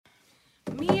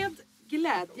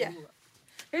glädje.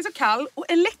 Jag är så kall och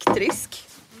elektrisk.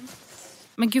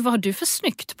 Men gud, vad har du för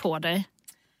snyggt på dig?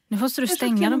 Nu måste du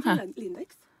stänga de här.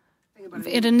 Lindex.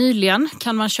 Är det nyligen?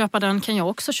 Kan man köpa den? Kan jag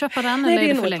också köpa den? Nej, eller det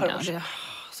är är det för nog ett par länge? år sedan.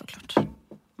 Såklart.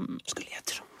 Skulle jag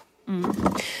tro.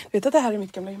 Vet att det här är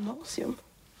mitt gamla gymnasium?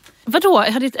 Vadå?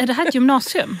 Är det här ett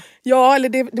gymnasium? Ja, eller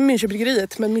det är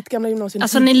Münchebryggeriet, men mitt gamla gymnasium.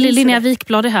 Alltså Linnea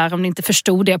Wikblad är här, om ni inte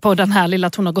förstod det, på den här lilla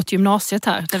att hon har gått gymnasiet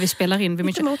här, där vi spelar in vid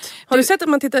München. Har du sett att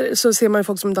man tittar så ser man ju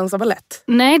folk som dansar ballett?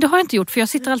 Nej, det har jag inte gjort, för jag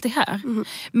sitter alltid här.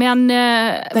 Men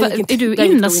är du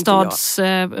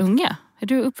innerstadsunge? Är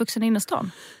du uppvuxen i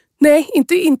innerstan? Nej,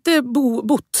 inte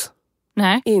bott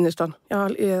Nej. i innerstan.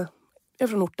 Jag är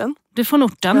från orten. Du är från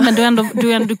orten, men du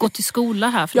har ändå gått i skola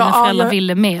här, för dina föräldrar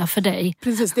ville mer för dig.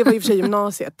 Precis, det var i och för sig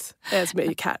gymnasiet som jag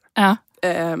gick här. Ja.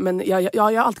 Men jag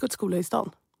har alltid gått i skola i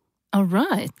stan. All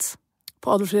right.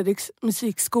 På Adolf Fredriks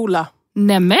musikskola.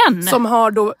 Nämen! Som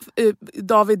har då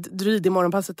David Dryd i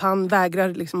morgonpasset. Han vägrar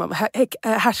liksom av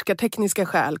härskartekniska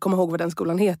skäl komma ihåg vad den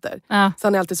skolan heter. Ja. Så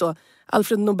han är alltid så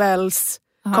Alfred Nobels,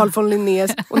 Carl von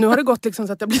Linnés. Och nu har det gått liksom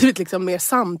så att det har blivit liksom mer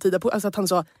samtida. Alltså att han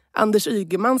sa Anders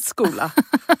Ygemans skola.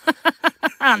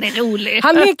 Han är rolig.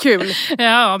 Han är kul.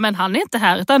 Ja, men han är inte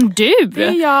här, utan du. Det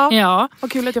är jag. Ja.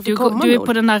 Vad kul att jag får komma. Du är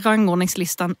på den här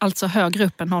rangordningslistan, alltså högre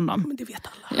upp än honom. Men det vet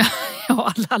alla.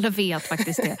 Ja, alla vet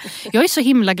faktiskt det. Jag är så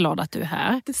himla glad att du är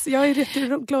här. Jag är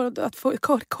jätteglad att få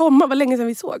komma. Vad länge sedan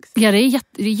vi sågs. Ja, det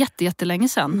är jättelänge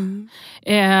sedan.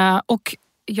 Och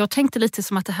jag tänkte lite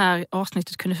som att det här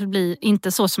avsnittet kunde bli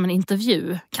inte så som en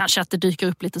intervju. Kanske att det dyker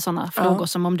upp lite sådana frågor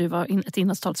som om du var ett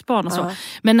innerstadsbarn och så.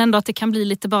 Men ändå att det kan bli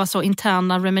lite bara så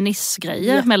interna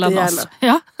reminiscgrejer mellan oss.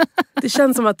 Ja. Det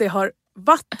känns som att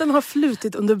vatten har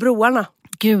flutit under broarna.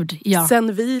 Gud, ja.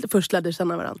 Sen vi först lärde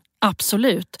känna varandra.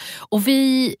 Absolut. Och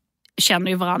vi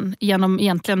känner ju varandra genom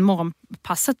egentligen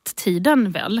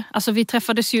morgonpasset-tiden väl. Alltså vi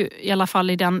träffades ju i alla fall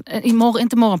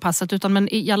inte morgonpasset utan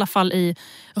men i alla fall i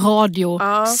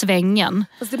radiosvängen.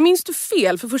 Fast det minns du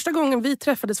fel, för första gången vi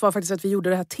träffades var faktiskt att vi gjorde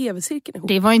det här tv-cirkeln ihop.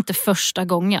 Det var inte första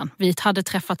gången. Vi hade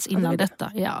träffats innan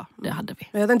detta. Ja, det hade vi.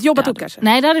 Men jag hade inte jobbat upp kanske?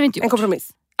 Nej, det hade vi inte gjort. En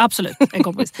kompromiss. Absolut, en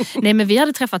kompis. Nej, men vi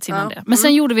hade träffats innan det. Men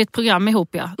sen gjorde vi ett program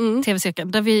ihop,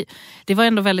 tv-cirkeln, där det var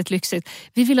ändå väldigt lyxigt.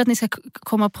 Vi vill att ni ska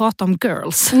komma och prata om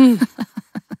girls.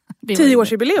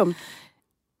 10-årsjubileum.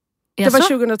 Det var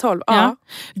 2012. Ja.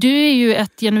 Du är ju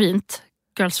ett genuint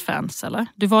Girls-fans, eller?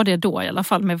 Du var det då i alla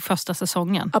fall med första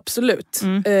säsongen. Absolut.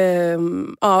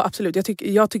 Ja, absolut.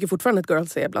 Jag tycker fortfarande att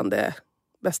Girls är bland det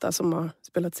bästa som har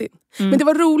spelats in. Men det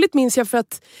var roligt, minns jag, för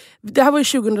att det här var ju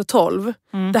 2012.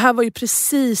 Det här var ju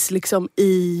precis liksom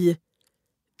i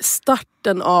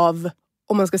starten av,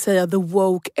 om man ska säga, the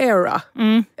woke era.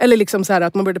 Eller liksom så här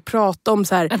att man började prata om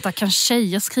så här. Vänta, kan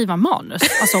tjejer skriva manus?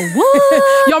 Alltså, what?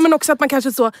 Ja, men också att man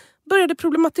kanske så började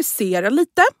problematisera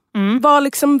lite. Var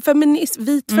liksom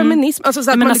vit feminism. Alltså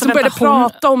så att man liksom började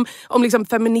prata om liksom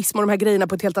feminism och de här grejerna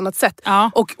på ett helt annat sätt.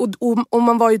 Ja. Och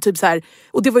man var ju typ så här.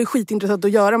 Och det var ju skitintressant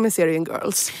att göra med serien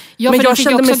Girls. Ja, men för jag det fick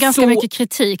kände också mig ganska så mycket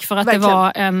kritik för att det var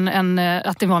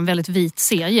att det var en väldigt vit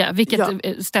serie.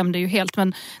 Vilket stämde ju helt.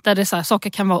 Men där det så här, saker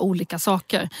kan vara olika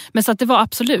saker. Men så att det var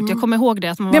absolut, jag kommer ihåg det.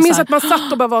 Att man var jag minns så här, att man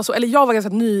satt och bara var så, eller jag var ganska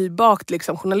nybakt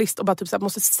liksom, journalist och bara typ så här,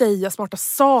 måste säga smarta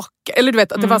saker. Eller du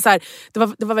vet, att det var så här,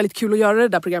 det var väldigt kul att göra det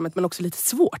där programmet, men också lite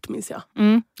svårt, minns jag.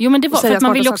 Jo, men det var för att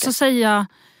man vill ju också säga,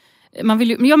 man vill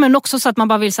ju, men också så att man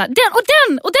bara vill säga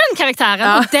den och den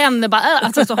karaktären och den bara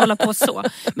alltså hålla på så.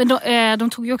 Men de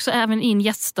tog ju också även in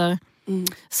gäster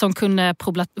som kunde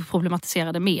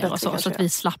problematisera det mer och så att vi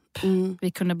slapp.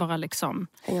 Vi kunde bara liksom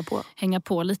hänga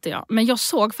på lite, ja. Men jag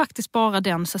såg faktiskt bara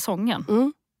den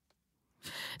säsongen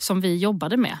som vi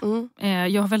jobbade med.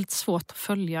 Jag har väldigt svårt att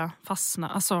fastna,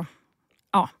 alltså.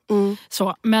 Ja,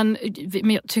 så. Men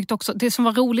jag tyckte också, det som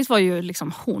var roligt var ju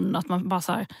liksom att man bara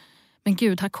så här, men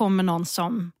gud, här kommer någon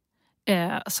som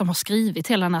har skrivit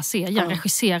hela den här serien,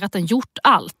 regisserat den, gjort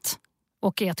allt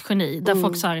och är ett geni. Där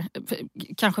folk så här,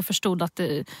 kanske förstod att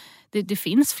det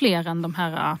finns fler än de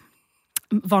här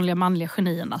vanliga manliga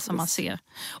genierna som man ser.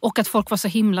 Och att folk var så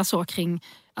himla så kring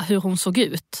hur hon såg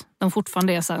ut. De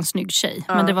fortfarande är så här en snygg tjej.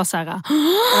 Men det var så här,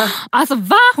 alltså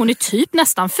va? Hon är typ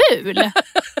nästan ful.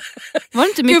 Var det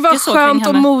inte mycket? Gud, vad så skönt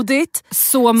och modigt.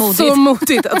 Så modigt. Så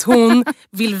modigt att hon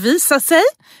vill visa sig.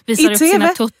 Visar i upp TV. Sina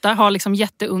tuttar, har liksom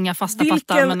jätteunga fasta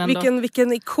pattar. Men ändå.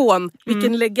 Vilken ikon,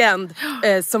 vilken legend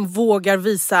som vågar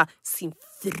visa sin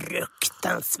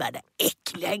fruktansvärda,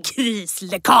 äckliga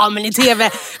grislekamen i TV.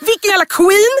 Vilken jävla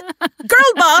queen!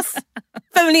 Girlboss!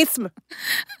 Feminism!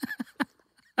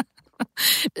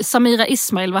 Samira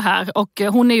Ismail var här och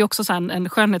hon är ju också så en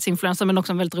skönhetsinfluencer men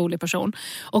också en väldigt rolig person.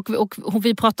 Och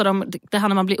vi pratade om det här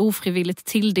när man blir ofrivilligt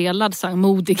tilldelad så här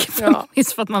modig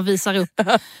feminist för att man visar upp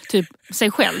typ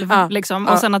sig själv. Liksom.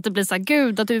 Och sen att det blir så här,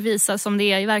 gud att du visar som det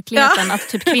är i verkligheten, att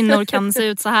typ kvinnor kan se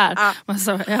ut så här.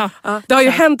 Så, Det har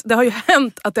ju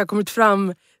hänt att det har kommit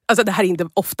fram. Alltså det här är inte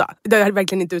ofta. Det är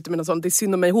verkligen inte ute med något sånt. Det är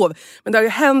synd om mig i hov. Men det har ju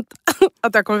hänt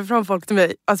att det har kommit fram folk till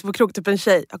mig. Alltså på krog, typ en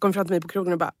tjej har kommit fram till mig på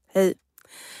krogen och bara, hej.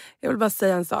 Jag vill bara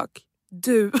säga en sak.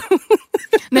 Du.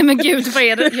 Nej men gud, vad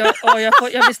är det?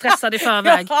 Jag blir stressad i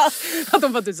förväg. Att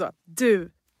de bara typ så.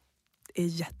 Du är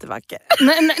jättevacker.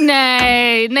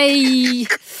 Nej.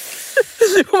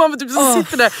 Och man typ så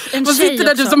sitter där. Man sitter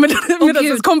där typ som med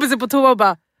ens kompis på toa och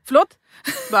bara, förlåt?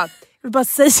 Bara, jag vill bara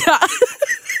säga.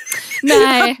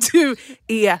 Nej. Att du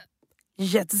är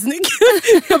jättesnygg.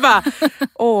 Jag bara,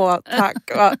 tack.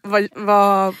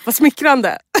 Vad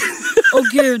smickrande.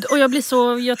 Gud, och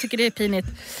jag tycker det är pinigt.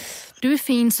 Du är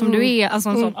fin som du är. Alltså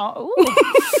en sån,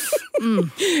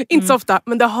 Inte så ofta,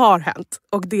 men det har hänt.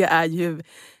 Och det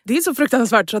är så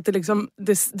fruktansvärt så att det, liksom,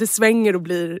 det svänger och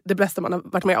blir det bästa man har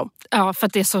varit med om. Ja, för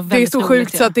att det är så väldigt roligt. Det är så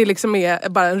sjukt så att det liksom är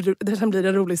bara, det sen blir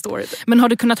en rolig story. Men har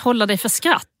du kunnat hålla dig för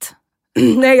skratt?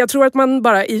 Nej, jag tror att man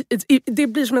bara det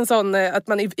blir som en sån att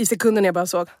man i sekunden är bara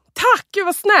så, tack, gud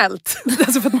vad snällt.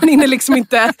 Alltså för att man hinner liksom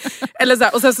inte eller så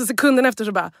här, och sen så sekunden efter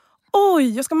så bara,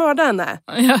 oj, jag ska mörda henne.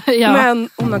 Ja. Men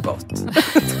hon har gått.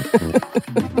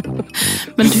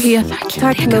 Men du är vacker.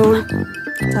 Tack Nour.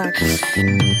 Tack.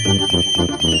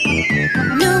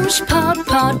 Nours podd,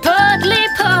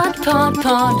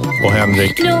 Och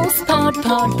Henrik. Nours podd,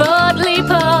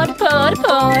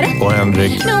 Och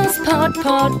Henrik. Nours podd,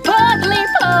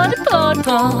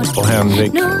 Och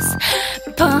Henrik. Nours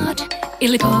podd,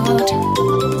 illipodd.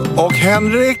 Och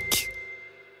Henrik.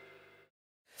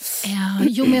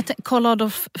 Jo, men Karl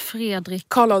Adolf Fredrik.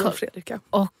 Ja.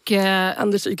 Och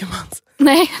Anders Ygemans.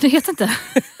 Nej, det heter inte.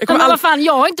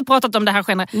 Jag har inte pratat om det här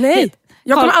generellt. Nej,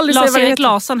 jag kommer aldrig säga vad det Lars-Erik heter.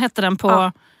 Larsson hette den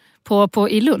på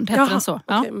i Lund, hette den så.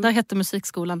 Ja, okay. Där hette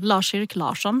musikskolan Lars-Erik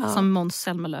Larsson som Måns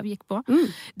Zelmerlöw gick på.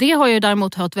 Det har jag ju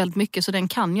däremot hört väldigt mycket, så den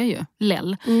kan jag ju,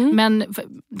 Lell. Men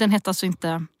den hette alltså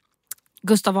inte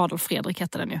Gustav Adolf Fredrik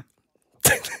hette den ju.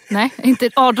 Nej, inte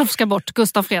Adolf ska bort,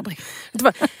 Gustav Fredrik.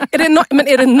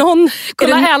 Är det någon...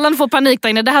 Kolla, Ellen får panik där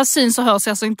inne. Det här syns och hörs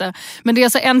alltså inte. Men det är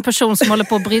alltså en person som håller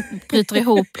på att bryter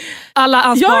ihop. Alla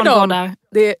hans barn går där.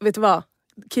 Det, vet du vad?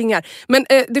 Kingar. Men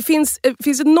finns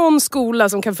det någon skola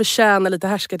som kan förtjäna lite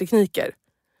härskartekniker?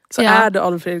 Så är det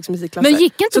Adolf Fredriks musikklasser. Men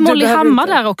gick inte Molly Hammar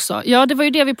där också? Ja, det var ju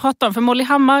det vi pratade om. För Molly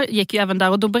Hammar gick ju även där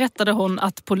och då berättade hon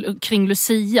att kring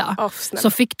Lucia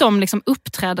så fick de liksom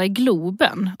uppträda i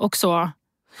Globen och så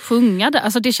sjunga det.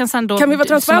 Alltså det känns ändå... Kan vi vara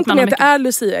transparenta med att det är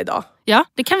Lucia idag? Ja,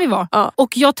 det kan vi vara. Ja.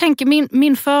 Och jag tänker,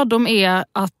 min fördom är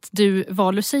att du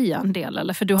var Lucia en del,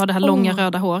 eller? För du har det här långa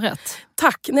röda håret.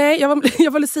 Tack. Nej,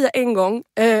 jag var Lucia en gång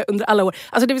under alla år.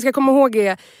 Alltså det vi ska komma ihåg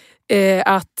är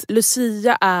att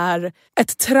Lucia är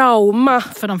ett trauma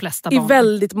för de flesta barnen. I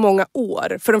väldigt många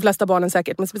år. För de flesta barnen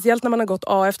säkert. Men speciellt när man har gått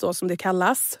AF då, som det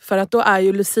kallas. För att då är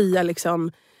ju Lucia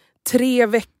liksom 3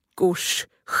 veckors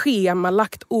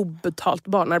schemalagt obetalt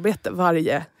barnarbete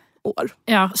varje år.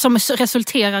 Ja, som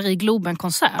resulterar i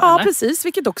Globenkonsert. Ja, eller? Precis,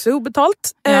 vilket också är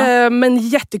obetalt. Men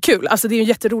jättekul. Alltså det är en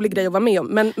jätterolig grej att vara med om.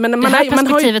 Men det här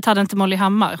perspektivet hade inte Molly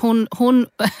Hammar. Hon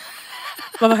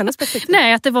Vad var hennes perspektiv?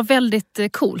 Nej, att det var väldigt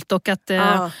coolt och att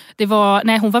det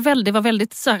var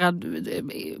väldigt så här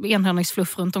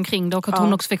enhörningsfluff runt omkring det och att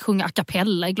hon också fick sjunga a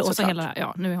cappella i Glås och hela.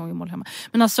 Ja, nu är hon ju Molly Hammar.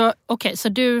 Men alltså, okej, så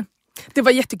du... Det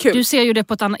var jättekul. Du ser ju det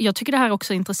på ett annat... Jag tycker det här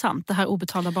också är intressant. Det här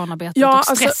obetalda barnarbetet och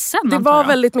stressen. Alltså, det var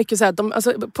väldigt mycket så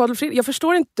här... jag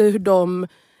förstår inte hur de...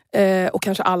 och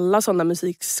kanske alla sådana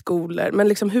musikskolor. Men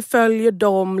liksom, hur följer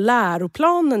de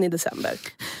läroplanen i december?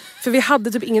 För vi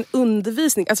hade typ ingen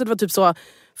undervisning. Alltså det var typ så...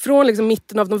 Från liksom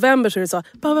mitten av november så är det så...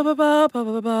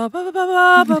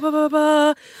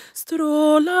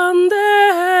 Strålande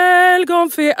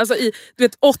helgonfe... Alltså i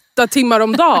 8 timmar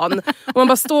om dagen. Och man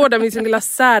bara står där med sin lilla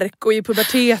särk och i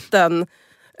puberteten.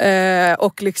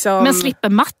 Och liksom... Men slipper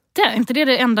matte? Är inte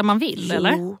det enda man vill,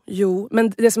 eller? Jo,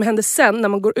 men det som händer sen när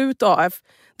man går ut AF...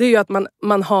 Det är ju att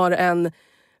man har en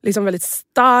liksom väldigt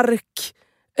stark...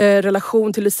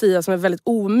 relation till Lucia som är väldigt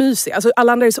omysig. Alltså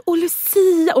alla andra är så,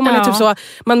 Lucia! Och man är typ så,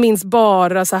 man minns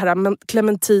bara så här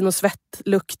clementin och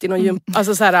svettlukt i någon gymp.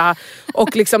 Alltså så här,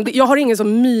 och liksom, jag har ingen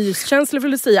sån myskänsla för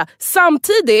Lucia.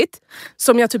 Samtidigt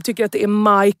som jag typ tycker att det är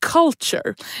my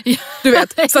culture. Du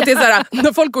vet, så att det är så här,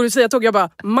 när folk går Lucia-tåg, jag bara,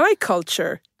 my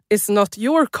culture is not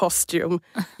your costume.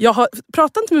 Jag har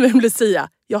pratat inte med mig om Lucia.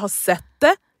 Jag har sett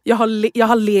det. Jag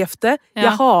har levt det,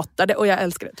 jag hatar det och jag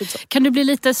älskar det. Typ så. Kan du bli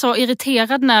lite så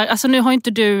irriterad när, alltså nu har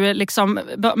inte du liksom,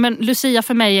 men Lucia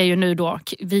för mig är ju nu då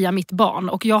via mitt barn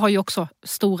och jag har ju också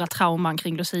stora trauman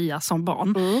kring Lucia som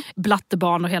barn.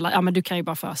 Blattebarn och hela, ja men du kan ju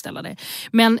bara föreställa dig.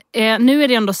 Men nu är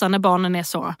det ändå så när barnen är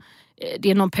så,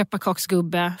 det är någon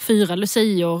pepparkaksgubbe, 4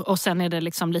 lucior och sen är det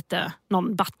liksom lite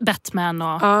någon Batman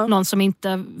och någon som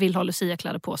inte vill ha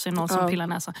Lucia-kläder på sig, någon som pillar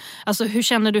näsan. Alltså hur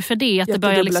känner du för det? Att det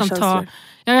börjar liksom ta...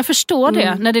 Ja, jag förstår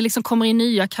det. När det liksom kommer in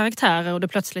nya karaktärer och det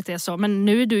plötsligt är så. Men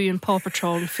nu är du ju en Paw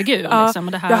Patrol-figur. Liksom,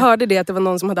 och det här... Jag hörde det att det var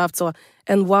någon som hade haft så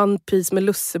en One Piece med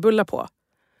lussebullar på.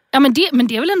 Ja, men det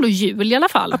är väl ändå jul i alla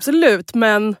fall? Absolut,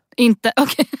 men... Inte,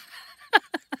 okej.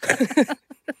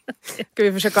 Ska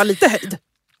vi försöka ha lite höjd?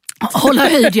 Hålla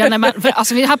höjd, ja.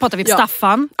 Alltså här pratar vi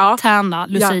Staffan, Tärna,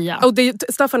 Lucia. Ja. Och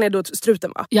Staffan är då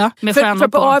struten, va? Ja, med för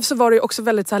på AF så var det ju också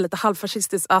väldigt så här, lite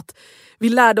halvfascistiskt att vi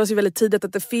lärde oss ju väldigt tidigt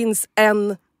att det finns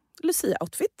en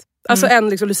Lucia-outfit. Alltså en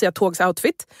liksom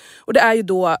Lucia-tågs-outfit. Och det är ju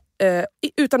då,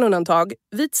 utan undantag,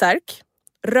 vit särk,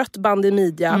 rött band i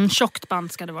midja. Tjockt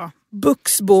band ska det vara.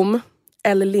 Buxbom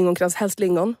eller lingonkrans, helst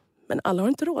lingon. Men alla har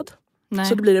inte råd. Nej.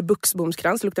 Så då blir det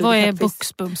buxbomskrans. Vad är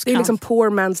buxbomskrans? Det är liksom poor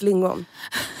man's lingon.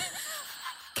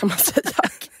 Kan man säga.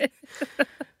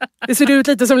 Det ser ut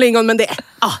lite som lingon men det är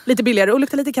lite billigare och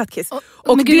luktar lite kattkiss.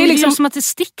 Och men det är liksom som att det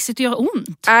sticks, det gör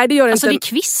ont. Nej, det gör alltså inte. Det är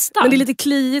kvistar. Men det är lite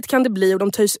kliigt kan det bli och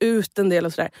de töjs ut en del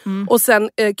och sådär. Och sen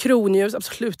kronljus,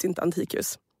 absolut inte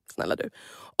antikljus. Snälla du.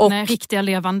 Och, nej, riktiga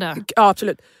levande. Ja,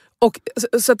 absolut. Och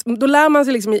så att då lär man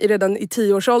sig liksom redan i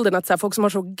 10-årsåldern att så här, folk som har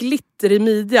så glitter i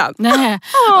midjan. Nej.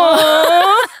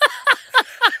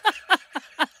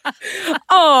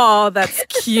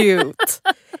 That's cute.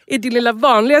 I din lilla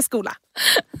vanliga skola.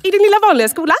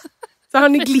 Så har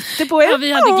ni glitter på er. Ja,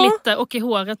 vi hade glitter och i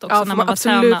håret också när man var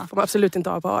tärna. Får man absolut inte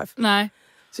ha på AF. Nej.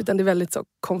 Så utan det är väldigt så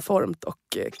konformt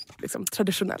och liksom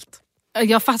traditionellt.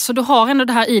 Ja, fast så du har ändå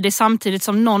det här i dig samtidigt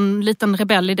som någon liten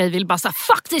rebell i dig vill bara säga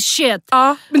fuck this shit.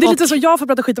 Ja, men det är lite så jag får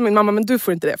prata skit om min mamma men du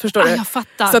får inte det, förstår du? Jag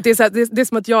fattar. Så att det är så här, det är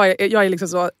som att jag är liksom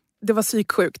så, det var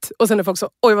psyksjukt och sen är folk så,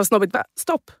 oj vad snobbigt,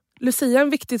 stopp. Lucia är en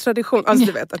viktig tradition. Alltså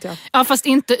du vet att jag... Ja, fast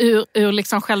inte ur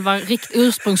liksom själva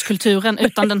ursprungskulturen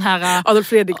utan den här... Adolf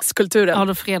Fredriks-kulturen.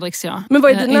 Adolf Fredriks, ja. Men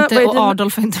vad är dina... och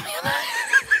Adolf är inte med.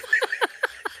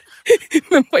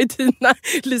 Men vad är dina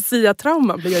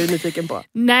Lucia-trauma blir jag ju nyfiken på.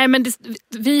 Nej, men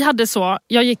vi hade så...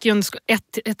 Jag gick ju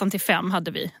 1-5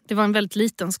 hade vi. Det var en väldigt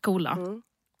liten skola.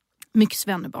 Mycket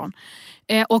svennebarn.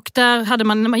 Och där hade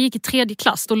man, när man gick i 3:e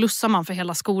klass, då lussade man för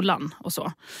hela skolan och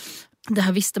så. Det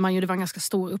här visste man ju, det var en ganska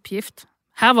stor uppgift.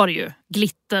 Här var det ju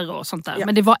glitter och sånt där. Ja.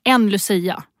 Men det var en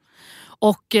Lucia.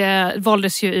 Och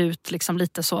valdes ju ut liksom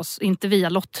lite så, inte via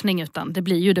lottning utan det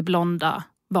blir ju det blonda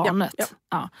barnet.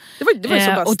 Ja. Det var ju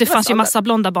så och det fanns ju massa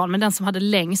blonda barn, men den som hade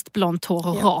längst blont hår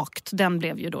och rakt, den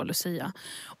blev ju då Lucia.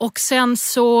 Och sen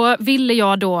så ville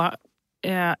jag då,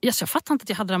 jag fattade inte att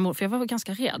jag hade den mål, för jag var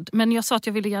ganska rädd. Men jag sa att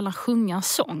jag ville gärna sjunga en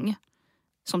sång.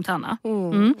 Som Tärna.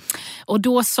 Och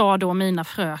då sa då mina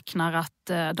fröknar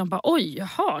att de bara, oj,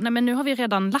 jaha, nej men nu har vi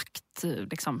redan lagt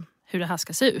liksom, hur det här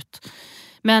ska se ut.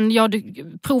 Men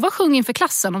prova sjung inför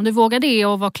klassen, om du vågar det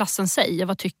och vad klassen säger,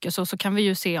 vad tycker, så kan vi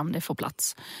ju se om det får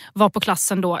plats. Var på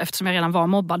klassen då, eftersom jag redan var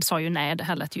mobbad, sa ju nej, det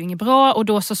här lät ju inget bra. Och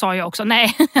då så sa jag också,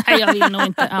 nej, jag vill nog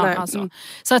inte. Ja, alltså.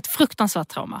 Så ett fruktansvärt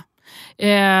trauma.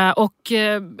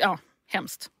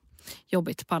 Hemskt.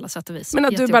 Jobbigt på alla sätt och vis. Men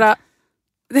att du bara...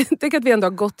 Tänk att vi ändå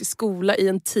har gått i skola i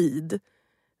en tid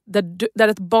där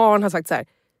ett barn har sagt så här: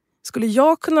 skulle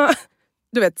jag kunna,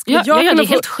 du vet, kunna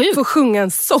få sjunga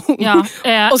en sång?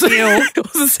 Ja, och så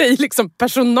säger liksom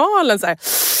personalen så här.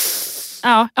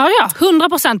 Ja,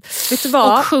 100%. Vet du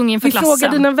vad? Och sjung inför klassen. Vi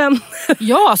frågar dina vänner.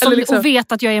 Ja, liksom, och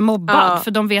vet att jag är mobbad.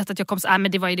 För de vet att jag kommer...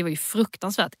 men det var ju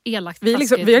fruktansvärt elakt. Vi har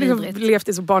liksom levt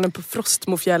i så barnen på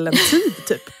Frostmofjällen-tid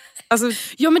typ. Alltså,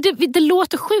 ja, men det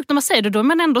låter sjukt när man säger det. Då är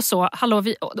man ändå så, hallå,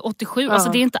 vi 87,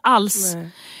 alltså det är inte alls.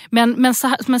 Men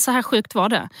så här sjukt var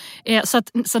det.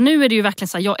 Så nu är det ju verkligen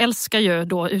så här, jag älskar ju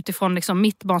då utifrån liksom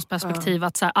mitt barns perspektiv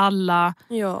att så här, alla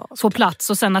får plats.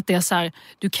 Och sen att det är så här,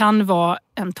 du kan vara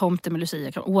en tomte med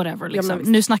Lucia, whatever. Liksom.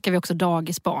 Nu snackar vi också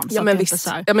dagisbarn. Så men visst.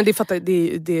 Ja, men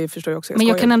det förstår jag också. Men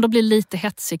jag kan ändå bli lite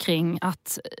hetsig kring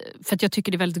att, för att jag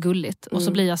tycker det är väldigt gulligt. Och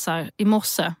så blir jag så här, i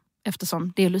morse,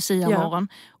 eftersom det är Lucia-morgon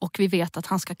och vi vet att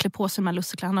han ska klä på sig med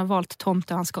lussekläder. Han har valt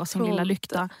tomte, han ska ha sin lilla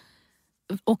lykta.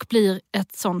 Och blir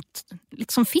ett sånt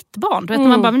liksom fittbarn. Du vet, när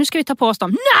man bara, men nu ska vi ta på oss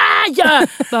dem.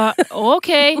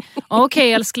 Nej!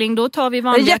 Okej, älskling, då tar vi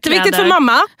vanliga kläder. Det är jätteviktigt för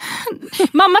mamma.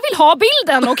 Mamma vill ha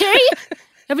bilden, okej?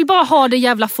 Jag vill bara ha det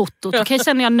jävla fotot. Okej,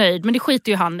 sen är jag nöjd. Men det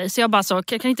skiter ju han i. Så jag bara så,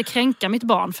 jag kan inte kränka mitt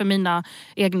barn för mina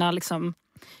egna liksom...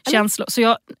 känslor. Så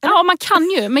man kan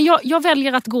ju. Men jag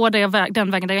väljer att gå den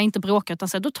vägen där jag inte bråkar. Utan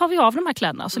så då tar vi av de här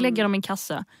kläderna och så lägger jag dem i en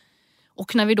kasse.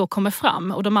 Och när vi då kommer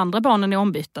fram och de andra barnen är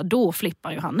ombytta, då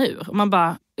flippar ju han ur. Och man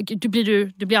bara, du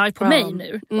blir arg på mig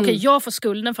nu. Okej, jag får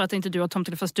skulden för att inte du har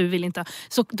tomtelefon fast du vill inte.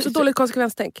 Så dåligt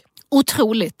konsekvenstänk.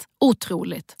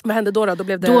 Otroligt. Vad hände då? Då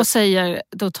blev det...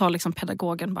 Då tar liksom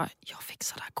pedagogen bara, jag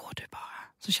fixar det här, går du bara.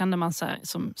 Så kände man så här,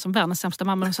 som världens sämsta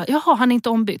mamma och sa, jaha, han är inte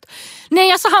ombytt.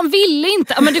 Nej, alltså han ville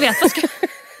inte. Ja, men du vet,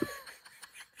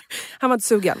 han var inte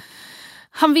sugen.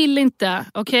 Han vill inte,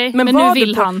 okej? Men nu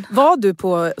vill han. Var du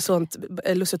på sånt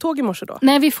lussetåg i morse då?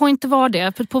 Nej, vi får inte vara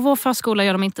det. På vår förskola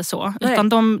gör de inte så. Nej. Utan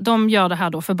de gör det här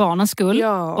då för barnens skull.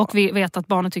 Ja. Och vi vet att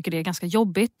barnen tycker det är ganska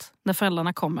jobbigt när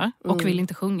föräldrarna kommer och vill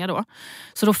inte sjunga då.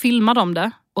 Så då filmar de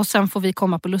det och sen får vi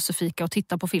komma på lussefika och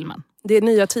titta på filmen. Det är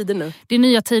nya tider nu. Det är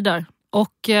nya tider.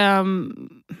 Och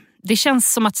det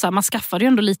känns som att så här, man skaffade ju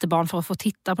ändå lite barn för att få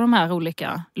titta på de här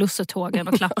olika lussetågen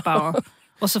och klappa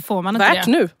och så får man inte värt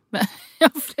det. Nu. Ja,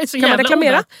 det är så kan man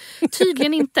reklamera? Onda.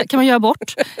 Tydligen inte. Kan man göra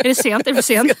bort? Är det sent? Är det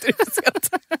sent?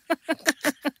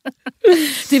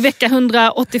 Det är vecka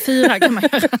 184 kan man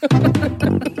göra.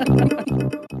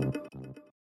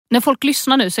 När folk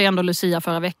lyssnar nu så är ändå Lucia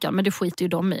förra veckan, men det skiter ju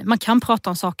de i. Man kan prata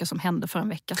om saker som hände för en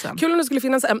vecka sedan. Kul om det skulle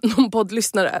finnas någon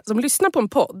poddlyssnare som lyssnar på en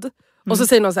podd och så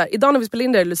säger någon så här, idag när vi spelar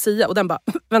in det är Lucia, och den bara,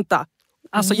 vänta.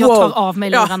 Alltså jag tar av mig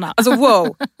lurarna. Ja, alltså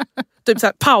wow. Typ så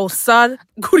här, pausar,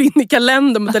 går in i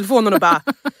kalendern med telefonen och bara,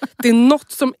 det är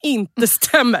något som inte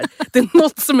stämmer. Det är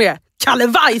något som är Kalle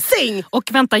Weising. Och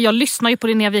vänta, jag lyssnar ju på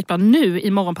Linnea Wikblad nu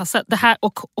i morgonpasset. Det här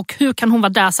och hur kan hon vara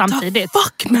där samtidigt? The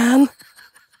fuck man.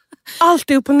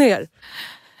 Allt är upp och ner.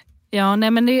 Ja,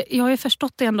 nej, men jag har ju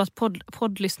förstått det ändå att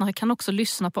poddlyssnare kan också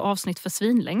lyssna på avsnitt för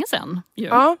svinlänge sedan.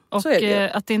 Ja, och så är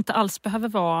det. Att det inte alls behöver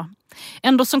vara...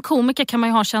 Ändå som komiker kan man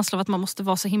ju ha en känsla av att man måste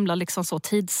vara så himla liksom så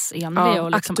tidsenlig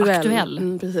och liksom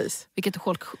aktuell. Precis. Vilket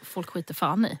folk skiter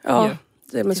fan i. Ja,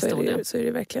 men så är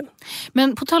det verkligen.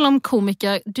 Men på tal om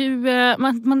komiker,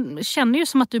 man känner ju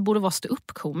som att du borde vara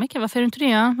stå-upp-komiker. Varför är du inte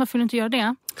det? Varför vill du inte göra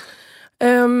det?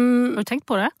 Har du tänkt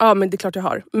på det? Ja, men det är klart jag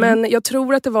har. Men jag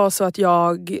tror att det var så att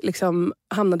jag liksom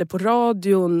hamnade på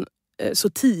radion så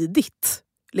tidigt.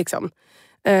 Liksom.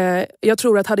 Jag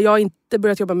tror att hade jag inte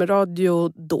börjat jobba med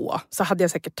radio då, så hade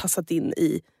jag säkert tassat in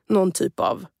i någon typ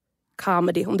av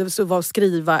comedy. Om det så var att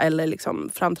skriva eller liksom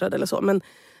framträda eller så. Men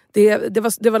det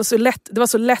var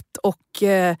så lätt att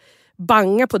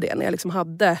banga på det när jag liksom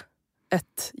hade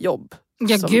ett jobb.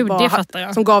 Ja, det fattar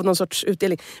jag. Som gav någon sorts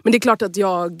utdelning. Men det är klart att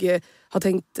jag har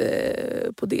tänkt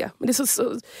på det. Men det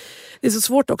är så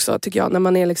svårt också, tycker jag, när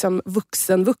man är liksom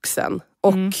vuxen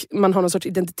och man har någon sorts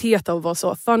identitet av att vara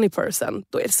så funny person.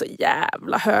 Då är det så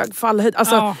jävla hög fallhöjd.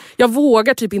 Alltså, jag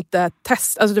vågar typ inte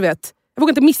testa. Alltså, du vet, jag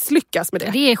vågar inte misslyckas med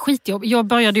det. Det är skitjobb. Jag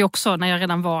började ju också när jag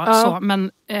redan var så.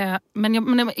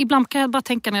 Men ibland kan jag bara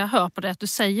tänka när jag hör på det att du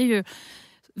säger ju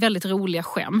väldigt roliga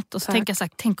skämt. Och så tänker jag så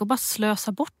här, tänk att bara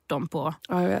slösa bort dem på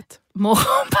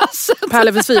morgonpasset.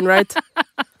 Pärlor för svin, right?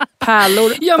 Pärlor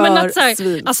för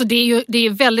svin. Alltså det är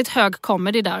väldigt hög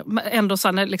comedy där. Ändå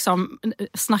så när liksom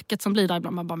snacket som blir där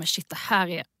ibland, man bara, men shit, det här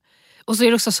är... Och så är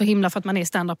det också så himla för att man är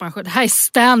stand-up-arrangör. Det här är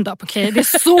stand-up, okej? Det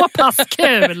är så pass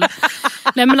kul!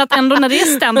 Nej, men att ändå när det är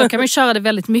stand-up kan man köra det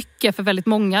väldigt mycket för väldigt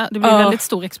många. Det blir väldigt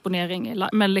stor exponering.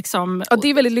 Men liksom... Ja, det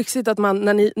är väldigt lyxigt att man,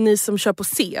 när ni som kör på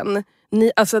scen,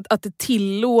 alltså att det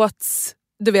tillåts,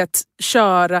 du vet,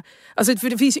 köra. Alltså, för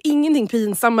det finns ju ingenting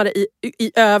pinsammare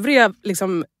i övriga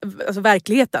liksom, alltså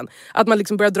verkligheten. Att man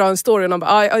liksom börjar dra en story och man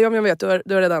bara, jag vet, du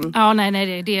har redan... Ja,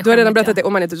 nej, det är du har redan berättat det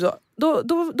och man är typ så...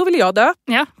 Då vill jag dö.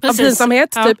 Ja, av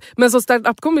pinsamhet, typ. Men som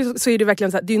stand-up-komiker så är det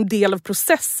verkligen så här, det är en del av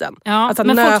processen. Ja, att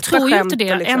men folk tror ju inte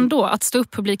det liksom. Ändå. Att stå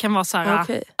upp publik kan vara så här...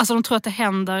 Okay. Alltså de tror att det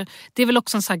händer... Det är väl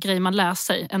också en sån här grej man lär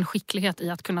sig. En skicklighet i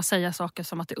att kunna säga saker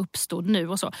som att det uppstod nu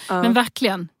och så. Men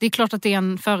verkligen, det är klart att det är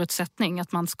en förutsättning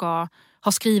att man ska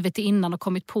ha skrivit det innan och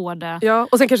kommit på det. Ja,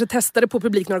 och sen kanske testa det på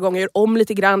publik några gånger. Gör om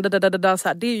lite grann. Så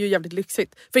här. Det är ju jävligt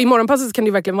lyxigt. För i morgonpasset kan det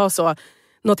ju verkligen vara så.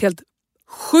 Något helt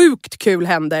sjukt kul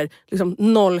händer liksom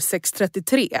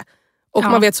 06:33. Och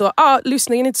man vet så,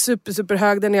 lyssningen är inte super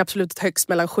hög, den är absolut högst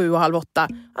mellan 7 och halv 8.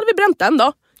 Hade vi bränt den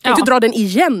då? Kan inte dra den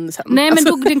igen sen. Nej,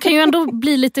 men den kan ju ändå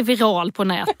bli lite viral på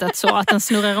nätet så att den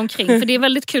snurrar omkring. För det är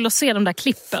väldigt kul att se de där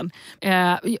klippen.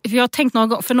 Jag har tänkt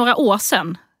för några år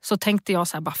sedan så tänkte jag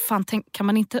så här, bara fan, kan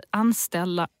man inte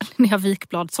anställa Linnea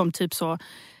Wikblad som typ så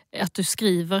att du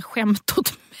skriver skämt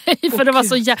åt mig? För det var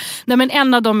så nej, men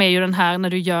en av dem är ju den här när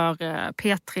du gör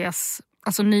P3s,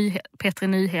 alltså P3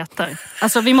 Nyheter.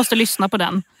 Alltså vi måste lyssna på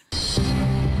den.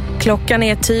 Klockan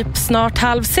är typ snart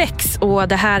 5:30 och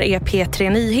det här är P3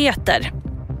 Nyheter.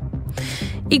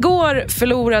 Igår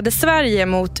förlorade Sverige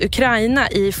mot Ukraina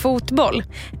i fotboll.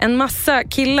 En massa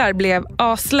killar blev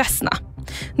asledsna.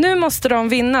 Nu måste de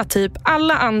vinna typ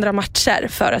alla andra matcher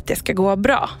för att det ska gå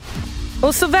bra.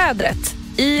 Och så vädret.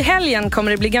 I helgen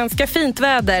kommer det bli ganska fint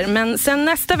väder, men sen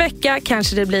nästa vecka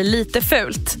kanske det blir lite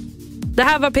fult. Det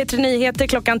här var P3 Nyheter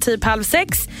klockan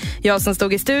 5:30. Jag som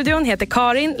stod i studion heter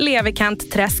Karin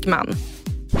Levekant Träskman.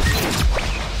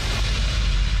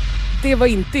 Det var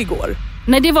inte igår.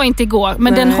 Nej, det var inte igår,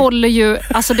 men den håller ju,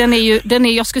 alltså den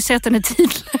är, jag skulle säga att den är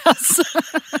tidlös.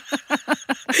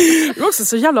 Det var också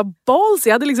så jävla balls.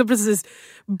 Jag hade liksom precis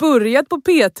börjat på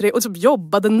P3 och så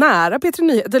jobbade nära P3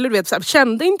 Nyheter. Eller du vet, så här,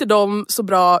 kände inte dem så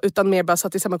bra utan mer bara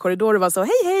satt i samma korridor och var så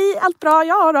hej, allt bra,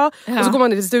 ja då. Och så går man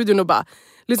ner till studion och bara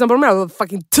lyssnar på de här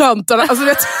fucking töntarna. Alltså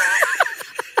vet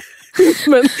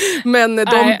Men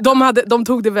de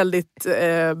tog det väldigt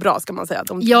bra, ska man säga.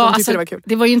 De tyckte alltså, det var kul.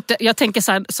 Det var ju inte, jag tänker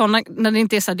så här, såna, när det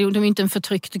inte är så här, de är ju inte en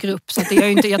förtryckt grupp, så att det är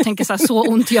ju inte, jag tänker så här, så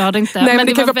ont gör det inte. Nej, men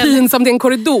det kan vara pinsamt i en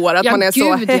korridor att man är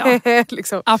gud, så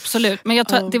liksom. Absolut, men jag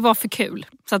tror att det var för kul.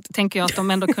 Så att, tänker jag att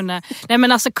de ändå kunde. Nej,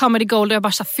 men alltså Comedy Gold, jag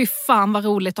bara så här, fy fan vad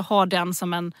roligt att ha den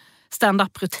som en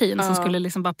stand-up-rutin som skulle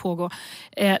liksom bara pågå.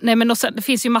 Nej, men också, det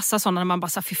finns ju massa sådana när man bara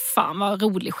säger fy fan vad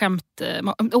rolig skämt.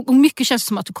 Och mycket känns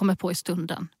som att du kommer på i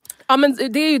stunden. Ja, men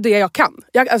det är ju det jag kan.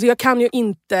 Jag kan ju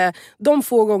inte, de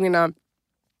få gångerna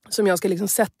som jag ska liksom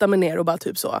sätta mig ner och bara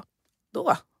typ så,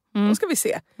 då ska vi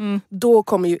se. Då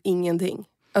kommer ju ingenting.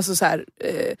 Alltså så här,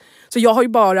 så jag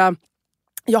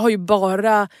har ju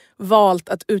bara valt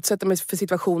att utsätta mig för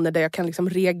situationer där jag kan liksom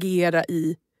reagera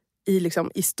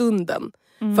i stunden.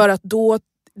 För att då,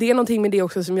 det är någonting med det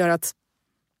också som gör att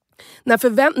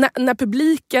när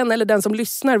publiken eller den som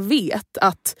lyssnar vet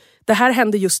att det här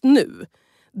händer just nu,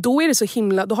 då är det så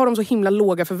himla, då har de så himla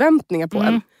låga förväntningar på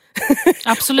en.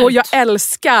 Absolut. Och jag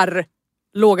älskar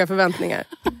låga förväntningar.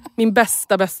 Min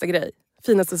bästa grej.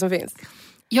 Finaste som finns.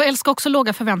 Jag älskar också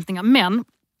låga förväntningar, men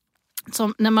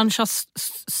som när man kör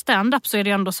stand-up så är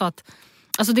det ändå så att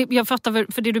alltså jag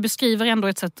fattar, för det du beskriver är ändå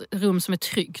ett rum som är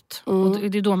tryggt. Och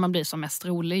det är då man blir som mest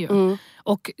rolig ju.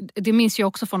 Och det minns jag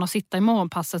också från att sitta i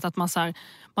morgonpasset, att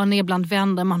man är bland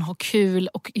vänner, man har kul,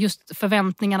 och just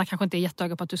förväntningarna kanske inte är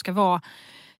jättehöga på att du ska vara.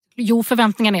 Jo,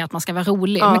 förväntningen är att man ska vara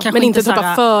rolig. Men inte typ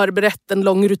ha förberett en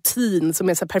lång rutin som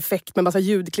är så perfekt med massa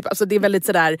ljudklipp. Alltså det är väldigt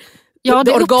sådär. Ja,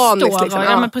 det organiskt uppstår, liksom.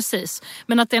 Ja, men precis.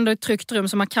 Men att det ändå är ett tryggt rum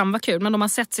som man kan vara kul. Men om man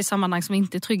sätts i sammanhang som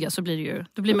inte är trygga så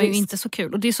blir man ju inte så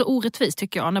kul. Och det är så orättvist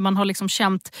tycker jag. När man har liksom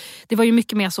känt, det var ju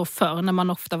mycket mer så förr när man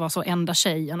ofta var så enda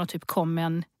tjejen och typ kom med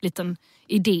en liten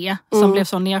idé som blev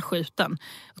så nedskjuten.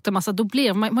 Och då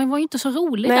blev man var ju inte så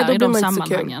rolig. Nej, där i de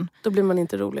sammanhangen. Då blir man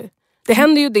inte rolig. Det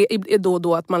händer ju det då och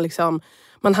då att man liksom,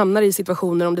 man hamnar i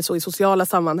situationer, om det är så i sociala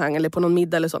sammanhang eller på någon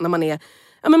middag eller så, när man är,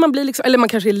 ja men man blir liksom, eller man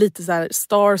kanske är lite så här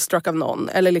starstruck av någon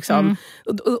eller liksom,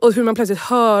 och hur man plötsligt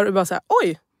hör och bara så här,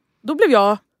 oj, då blev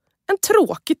jag en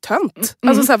tråkig tönt.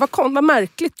 Alltså så här, vad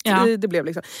märkligt det blev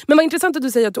liksom. Men vad intressant att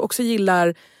du säger att du också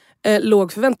gillar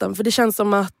låg förväntan, för det känns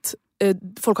som att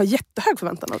folk har jättehög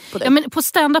förväntan på dig. Ja, men på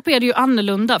stand-up är det ju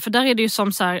annorlunda, för där är det ju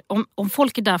som så här, om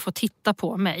folk är där för att titta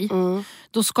på mig,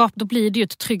 då blir det ju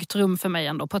ett tryggt rum för mig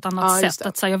ändå på ett annat sätt.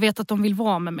 Att så här, jag vet att de vill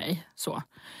vara med mig så.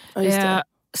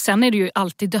 Sen är det ju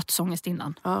alltid dödsångest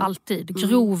innan. Alltid.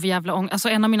 Grov jävla ångest. Alltså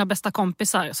en av mina bästa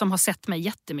kompisar som har sett mig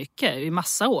jättemycket i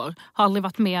massa år har aldrig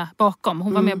varit med bakom.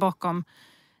 Hon var med bakom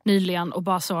nyligen och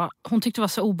bara så, hon tyckte det var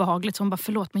så obehagligt så hon bara,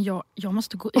 förlåt men jag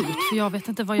måste gå ut för jag vet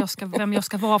inte vem jag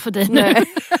ska vara för dig nu.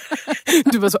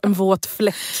 Du var så en våt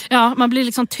fläck. Ja, man blir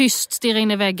liksom tyst, stirrar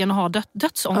in i väggen och har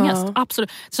dödsångest.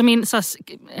 Absolut. Så min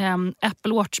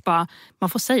Apple Watch bara, man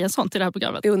får säga sånt i det här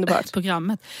programmet. Det är underbart.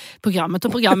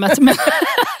 Programmet.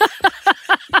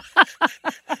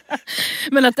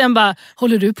 Men att den bara,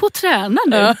 håller du på att träna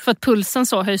nu? Ja. För att pulsen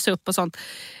så höjs upp och sånt.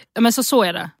 Men så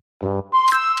är det.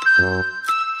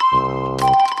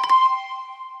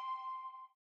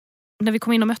 När vi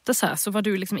kom in och möttes här så var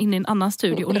du liksom inne i en annan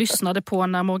studio och lyssnade på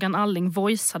när Morgan Alling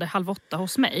voiceade 7:30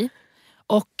 hos mig.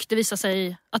 Och det visar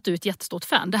sig att du är ett jättestort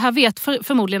fan. Det här vet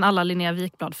förmodligen alla Linnea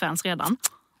Wikblad-fans redan.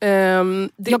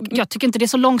 Jag tycker inte det är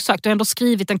så långsökt. Du har ändå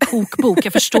skrivit en kokbok.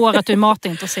 Jag förstår att du är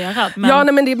matintresserad. Men... Ja,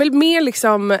 nej, men det är väl mer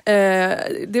liksom...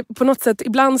 på något sätt,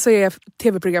 ibland så är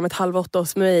tv-programmet 7:30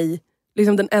 hos mig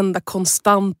liksom den enda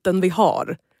konstanten vi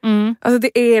har. Alltså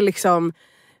det är liksom...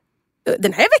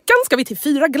 Den här veckan ska vi till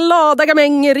 4 glada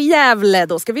gamänger i Gävle.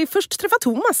 Då ska vi först träffa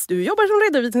Thomas. Du jobbar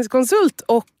som redovisningskonsult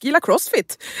och gillar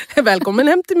CrossFit. Välkommen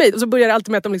hem till mig. Och så börjar det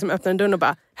alltid med att de liksom öppnar en dörr och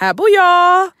bara, här bor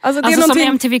jag. Alltså, det är som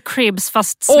MTV Cribs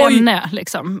fast Svenne.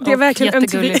 Liksom. Det är verkligen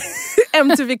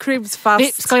MTV Cribs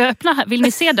fast. Ska jag öppna här? Vill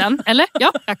ni se den? Eller?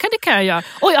 Ja, det kan jag göra.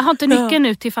 Oj, jag har inte nyckeln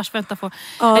nu till fars vänta på.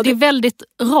 Det är väldigt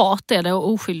rart är det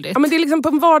och oskyldigt. Ja, men det är liksom på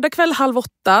en vardagskväll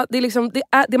 7:30. Det är liksom,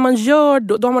 det man gör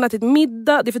då har man ätit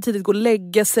middag, det är för tidigt att gå och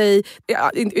lägga sig.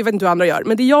 Jag vet inte hur andra gör.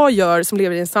 Men det jag gör som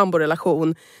lever i en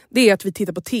samborelation, det är att vi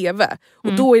tittar på TV.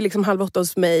 Och då är liksom 7:30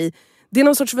 hos mig. Det är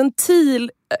någon sorts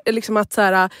ventil, liksom att så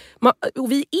här,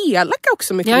 och vi är elaka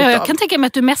också mycket. Ja, jag kan tänka mig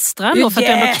att du mästrar ändå för att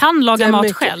du ändå kan laga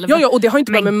mat själv. Ja, och det har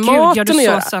inte bara med maten att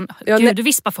göra. Gud, du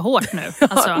vispar för hårt nu.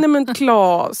 Alltså. Nej men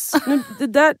Claes, det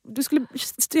där, du skulle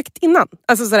stekt innan.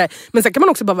 Alltså, så där. Men sen kan man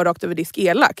också bara vara rakt över disk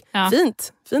elak. Ja.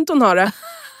 Fint hon har det.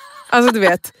 Alltså du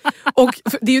vet. Och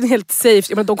det är ju helt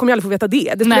safe, men de kommer ju aldrig få veta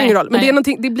det. Det spelar ingen roll. Men det är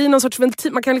någonting, det blir någon sorts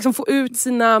ventil. Man kan liksom få ut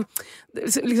sina,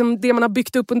 liksom det man har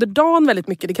byggt upp under dagen väldigt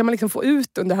mycket. Det kan man liksom få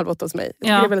ut under 7:30 hos mig. Det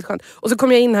är väldigt skönt. Och så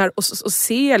kommer jag in här och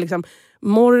ser liksom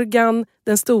Morgan,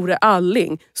 den store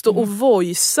Alling, stå och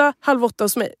voicea 7:30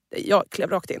 hos mig. Jag klev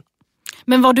rakt in.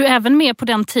 Men var du även med på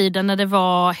den tiden när det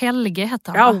var Helge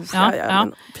hette han? Ja.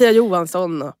 Pia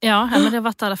Johansson. Ja, men det har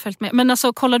varit alla följt med. Men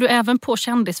alltså, kollar du även på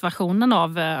kändisversionen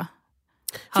av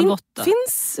 7:30?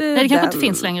 Finns nej, det kanske inte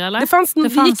finns längre, eller? Det fanns någon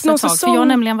säsong. För jag har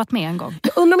nämligen varit med en gång.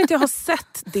 Jag undrar om inte jag har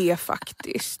sett det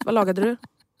faktiskt. Vad lagade du?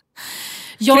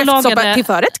 Jag lagade till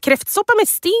förrätt, kräftsoppa med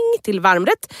sting till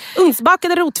varmrätt,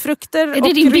 ugnsbakade rotfrukter. Är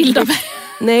det din bild av mig?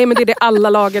 Nej, men det är det alla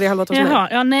lagar i 7:30 hos mig.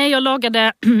 Ja, nej, jag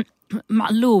lagade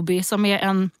maloubi som är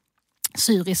en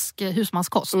syrisk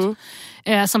husmanskost.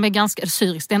 Som är ganska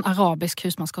syrisk, det är en arabisk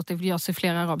husmanskost. Det görs i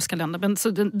flera arabiska länder. Men så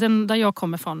den där jag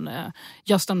kommer från,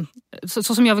 just den, så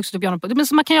som jag vuxit upp på. Men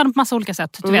så man kan göra den på massa olika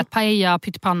sätt. Du vet, paella,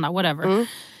 pyttipanna, whatever.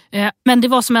 Men det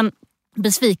var som en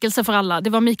besvikelse för alla. Det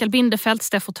var Mikael Bindefeld,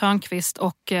 Steffo Törnqvist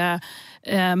och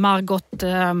Margot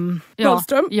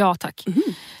Wahlström. Ja, tack.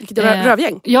 Vilket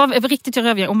rövgäng. Ja, riktigt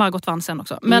rövgäng. Och Margot vann sen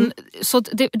också. Men så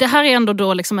det här är ändå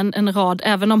då liksom en rad,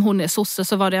 även om hon är sosse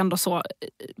så var det ändå så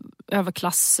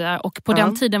överklass. Och på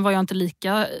den tiden var jag inte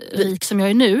lika rik som jag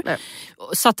är nu. Nej.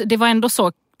 Så att det var ändå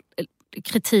så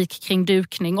kritik kring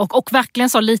dukning och verkligen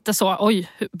så lite så, oj,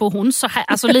 bor hon så här?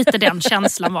 Alltså lite den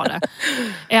känslan var det.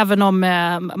 Även om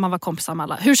man var kompisar med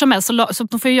alla. Hur som helst så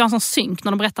de får ju göra en sån synk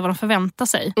när de berättar vad de förväntar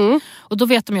sig. Och då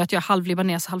vet de ju att jag är halv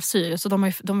libanes och halv syrisk,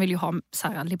 så de vill ju ha så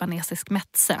här libanesisk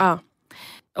metze.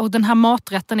 Och den här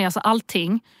maträtten är alltså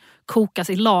allting kokas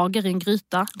i lager i en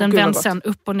gryta. Den vänds sen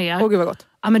upp och ner. Gud vad gott.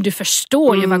 Ja, men du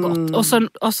förstår ju vad gott.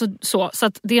 Och så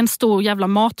att det är en stor jävla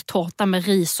mattårta med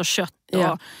ris och kött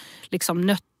och liksom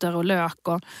nötter och lök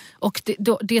och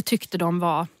det tyckte de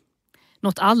var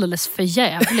något alldeles för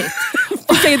jävligt.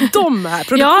 Vilka är de här?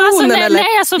 Produktionen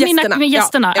eller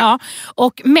gästerna? Ja.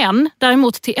 Men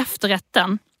däremot till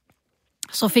efterrätten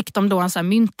så fick de då en sån här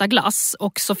myntaglass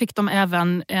och så fick de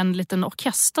även en liten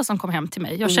orkester som kom hem till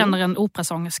mig. Jag känner en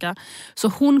operasångerska. Så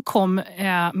hon kom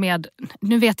med,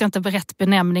 nu vet jag inte rätt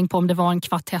benämning på om det var en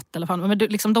kvartett eller vad, men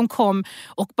liksom, de kom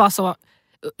och bara så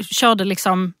körde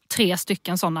liksom 3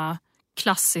 stycken såna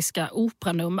klassiska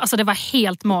operanummer. Alltså det var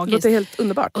helt magiskt. Det är helt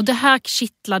underbart. Och det här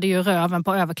kittlade ju röven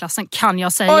på överklassen, kan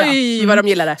jag säga. Oj, vad de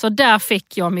gillar det. Så där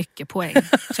fick jag mycket poäng.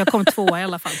 Så jag kom 2 i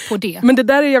alla fall på det. Men det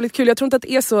där är jävligt kul. Jag tror inte att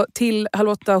det är så till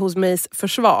 7:30 hos mejs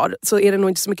försvar. Så är det nog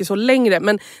inte så mycket så längre.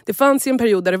 Men det fanns ju en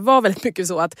period där det var väldigt mycket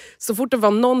så att så fort det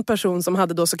var någon person som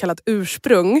hade då så kallat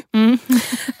ursprung.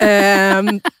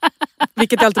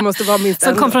 Vilket alltid måste vara minst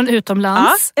som kom från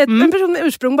utomlands. Ja, en person med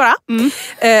ursprung bara.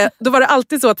 Då var det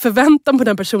alltid så att förväntan på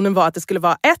den personen var att det skulle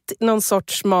vara någon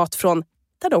sorts mat från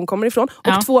där de kommer ifrån.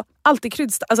 Och 2, alltid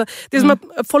kryddstark. Alltså, det är som att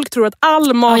folk tror att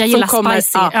all mat som kommer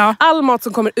all mat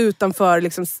som kommer utanför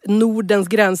liksom, Nordens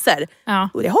gränser,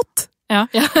 då är det hot. Ja.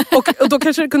 och då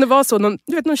kanske det kunde vara så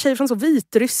någon tjej från så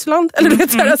Vitryssland eller du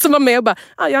vet såhär, som var med och bara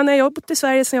jag har bott i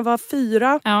Sverige sedan jag var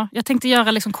 4. Ja, jag tänkte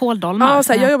göra liksom kåldolmar. Ja,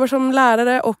 såhär, jag jobbar som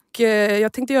lärare och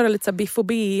jag tänkte göra lite så här biff och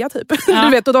bea typ. Du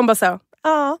vet, och de bara såhär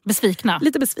besvikna.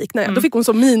 Lite besvikna, Då fick hon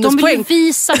så minuspoäng. De vill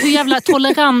visa hur jävla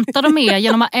toleranta de är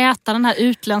genom att äta den här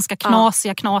utländska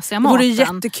knasiga maten. Det vore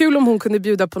jättekul om hon kunde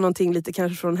bjuda på någonting lite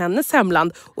kanske från hennes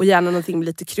hemland och gärna någonting med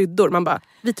lite kryddor. Man bara,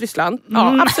 Vitryssland?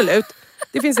 Ja, absolut.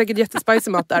 Det finns säkert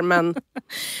jättespicy mat där, men...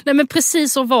 Nej, men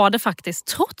precis så var det faktiskt,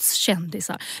 trots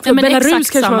kändisar. Belarus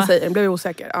kanske man säger, blev jag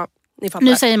osäker. Ja, ni fattar.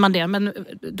 Nu säger man det, men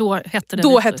då hette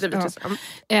det Vitryssland.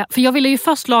 För jag ville ju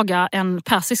först laga en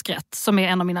persisk rätt som är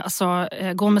en av mina, alltså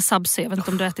gourmet sabzi, jag vet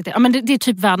inte om du ätit det. Ja, men det är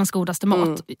typ världens godaste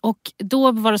mat. Och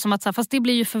då var det som att, fast det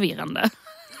blir ju förvirrande.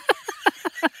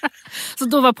 Så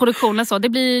då var produktionen så, det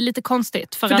blir lite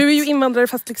konstigt. För du är ju invandrare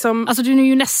fast liksom... Alltså du är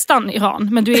ju nästan Iran,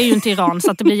 men du är ju inte Iran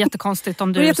så att det blir jättekonstigt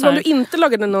om du... Det är jättebra om du inte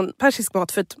lagade någon persisk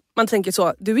mat för att man tänker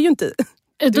så, du är ju inte...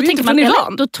 Då tänker man,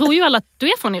 eller, då tror ju alla att du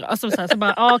är från Iran. Alltså, så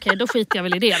bara, okej, då skiter jag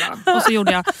väl i det då. Och så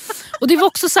gjorde jag. Och det var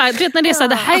också så här, du vet när det är så här,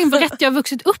 det här är en rätt jag har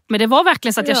vuxit upp med. Det var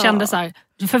verkligen så att jag kände så här,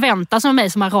 det förväntas av mig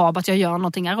som arab att jag gör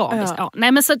någonting arabiskt. Ja.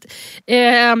 Nej men så att,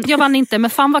 jag vann inte, men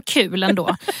fan vad kul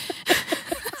ändå.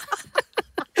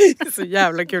 Så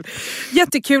jävla kul.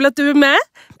 Jättekul att du är med.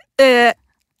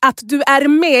 Att du är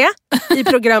med i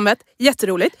programmet.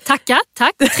 Jätteroligt. Tack.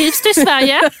 Trivs du i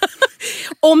Sverige?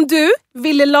 Om du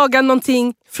ville laga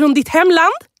någonting från ditt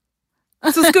hemland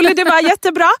så skulle det vara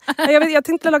jättebra. Jag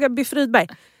tänkte laga biff Rydberg.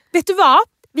 Vet du vad?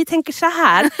 Vi tänker så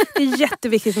här. Det är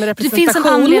jätteviktigt med representation. Det finns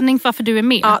en anledning varför du är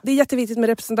med. Ja, det är jätteviktigt med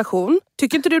representation.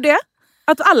 Tycker inte du det?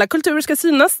 Att alla kulturer ska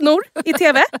synas, Nor, i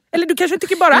tv? Eller du kanske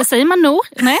tycker bara... Eller säger man Nor?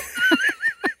 Nej.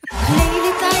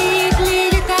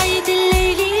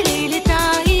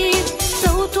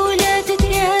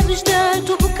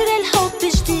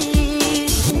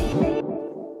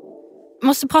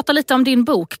 Måste prata lite om din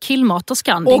bok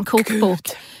Killmaterskan, din kokbok.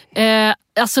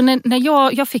 Alltså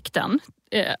när jag fick den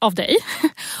av dig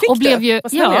och blev ju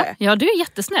ja, du är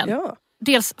jättesnäll. Ja.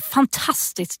 Dels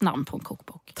fantastiskt namn på en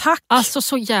kokbok. Tack. Alltså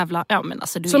så jävla men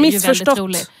alltså du så är ju väldigt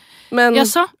rolig. Men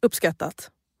uppskattat.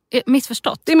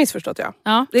 Missförstått. Det är missförstått,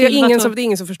 ja. Det är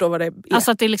ingen som förstår vad det är.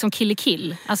 Alltså att det är liksom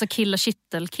kill. Alltså kill.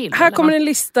 Här kommer en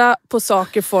lista på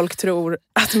saker folk tror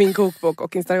att min kokbok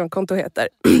och Instagramkonto heter.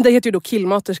 Det heter ju då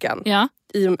Killmaterskan. Ja.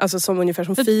 Alltså som ungefär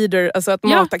som feeder. Alltså att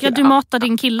mata killar. Ja, du matar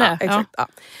din kille. Ja, exakt. Ja.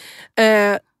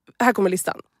 Här kommer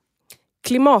listan.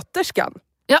 Klimaterskan.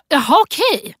 Jaha,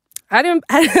 okej. Här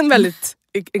är en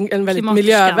väldigt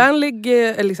miljövänlig,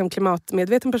 liksom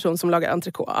klimatmedveten person som lagar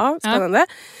entrecote. Ja, spännande.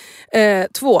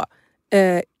 2.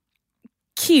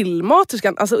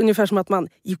 Killmaterskan, alltså ungefär som att man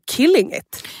you killing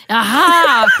it.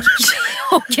 Jaha,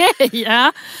 okej.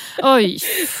 Ja. Oj.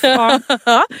 Ja.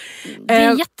 Det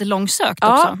är jättelångsökt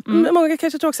också. Många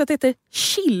kanske tror också att det heter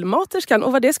chillmaterskan.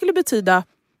 Och vad det skulle betyda,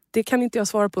 det kan inte jag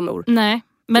svara på, Nor. Nej,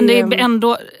 men det är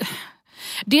ändå...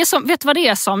 Det är som, vet du vad det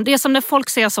är som? Det är som när folk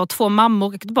ser så 2 mammor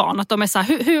och ett barn. Att de är så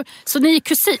här, hur så ni är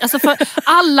kusin? Alltså för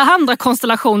alla andra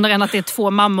konstellationer än att det är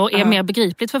 2 mammor är mer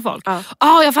begripligt för folk.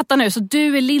 Jag fattar nu. Så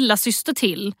du är lilla syster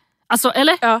till. Alltså,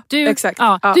 eller? Ja, du, exakt. Du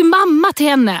är mamma till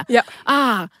henne.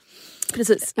 Ja.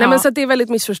 Precis. Nej, men så att det är väldigt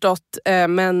missförstått.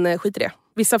 Men skit i det.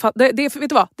 Vet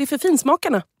du vad? Det är för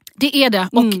finsmakarna. Det är det.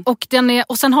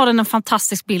 Och sen har den en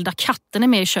fantastisk bild där katten är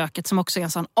med i köket som också är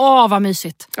en sån, vad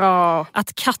mysigt.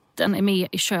 Att katten är med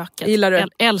i köket. Gillar du?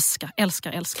 Älskar.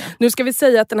 Nu ska vi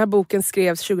säga att den här boken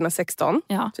skrevs 2016.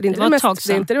 Ja, så det är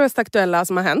inte det mest aktuella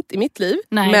som har hänt i mitt liv.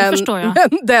 Nej, det förstår jag.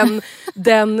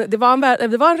 Men det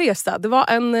var en resa. Det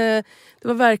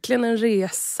var verkligen en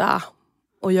resa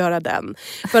att göra den.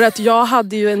 För att jag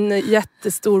hade ju en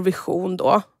jättestor vision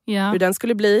då. Hur den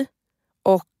skulle bli.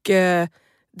 Och...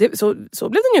 så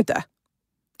blev den ju inte.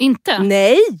 Inte?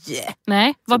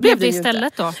 Nej. Vad blev det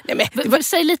istället då? Nej,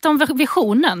 säg lite om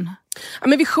visionen. Ja,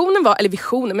 men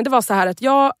men det var så här att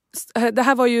det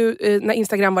här var ju när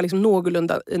Instagram var liksom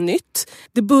någorlunda nytt.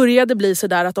 Det började bli så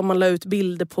där att om man la ut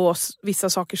bilder på vissa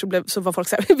saker så var folk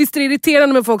så här, visst är det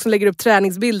irriterande med folk som lägger upp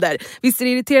träningsbilder. Visst är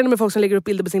det irriterande med folk som lägger upp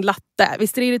bilder på sin latte.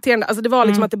 Visst är det irriterande. Alltså det var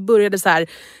liksom att det började så här,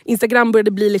 Instagram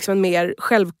började bli liksom en mer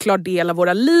självklar del av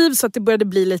våra liv, så att det började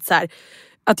bli lite så här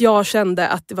att jag kände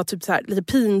att det var typ så här lite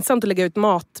pinsamt att lägga ut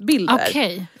matbilder.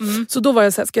 Okay. Så då var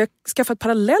jag så här, ska jag skaffa ett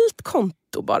parallellt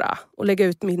konto bara och lägga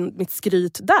ut mitt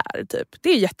skryt där typ. Det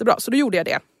är jättebra, så då gjorde jag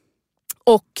det.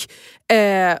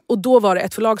 Och då var det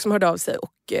ett förlag som hörde av sig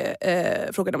och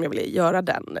frågade om jag ville göra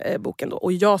den boken då.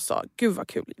 Och jag sa, gud vad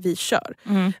kul, vi kör.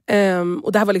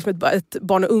 Och det här var liksom ett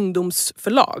barn- och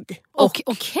ungdomsförlag.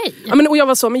 Okej. Ja, och jag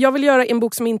var så, men jag vill göra en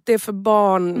bok som inte är för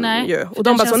barn. Ju. Och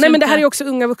de bara så, nej men det här är också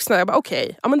unga vuxna. Jag bara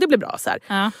okej, ja men det blir bra så här.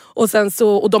 Ja. Och sen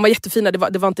så, och de var jättefina,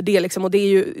 det var inte det liksom. Och det är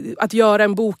ju, att göra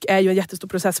en bok är ju en jättestor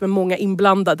process med många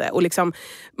inblandade. Och liksom,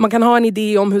 man kan ha en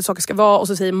idé om hur saker ska vara och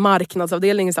så säger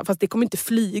marknadsavdelningen så här, fast det kommer inte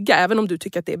flyga även om du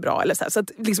tycker att det är bra. Eller så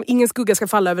att liksom, ingen skugga ska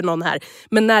falla över någon här.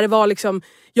 Men när det var liksom,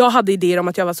 jag hade idéer om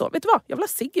att jag var så, vet du vad, jag vill ha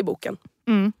cigg i boken.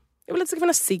 Jag vill att det ska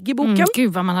finnas cigg i boken.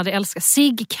 Gud vad man hade älskat.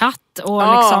 Cigg, katt och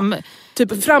liksom...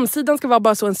 Typ framsidan ska vara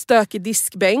bara så en stökig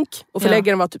diskbänk. Och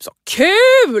förläggaren var typ så,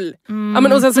 kul! Ja,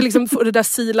 men, och sen så liksom får det där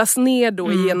silas ner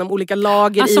då genom olika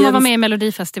lager. Alltså man var med i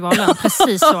Melodifestivalen.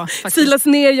 Precis så. Silas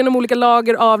ner genom olika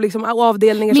lager av liksom,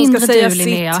 avdelningar som ska säga sitt.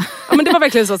 Ja, men det var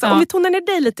verkligen så. Om vi tonar ner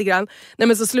dig lite grann. Nej,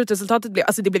 men så slutresultatet blev,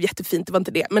 alltså det blev jättefint, det var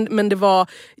inte det. Men det var,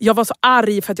 jag var så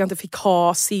arg för att jag inte fick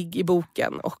ha cigg i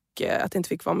boken. Och att det inte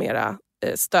fick vara mera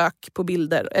stök på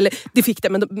bilder. Eller det fick det,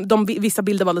 men vissa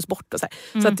bilder valdes bort. Och så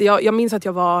här. Så att jag minns att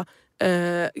jag var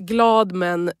glad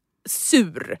men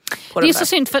sur på det är så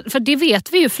synd, för det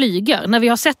vet vi ju flyger. När vi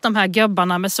har sett de här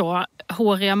gubbarna med så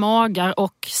håriga magar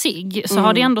och sig, så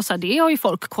har det ändå så här, det har ju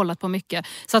folk kollat på mycket.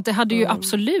 Så att det hade ju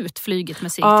absolut flygit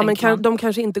med sig. Ja, men de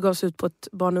kanske inte gavs ut på ett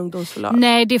barn- och ungdomsförlag.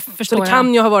 Nej, det förstår jag. Så det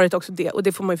kan ju ha varit också det, och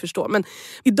det får man ju förstå. Men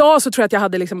idag så tror jag att jag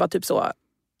hade liksom bara typ så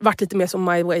varit lite mer som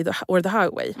My Way or the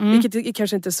Highway. Vilket är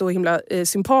kanske inte så himla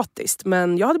sympatiskt,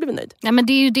 men jag hade blivit nöjd. Ja, men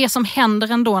det är ju det som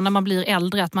händer ändå när man blir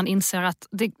äldre, att man inser att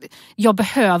jag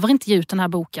behöver inte ge ut den här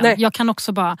boken. Nej. Jag kan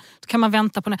också bara, då kan man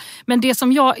vänta på det. Men det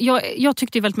som jag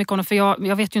tyckte väldigt mycket om det, för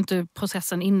jag vet ju inte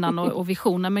processen innan och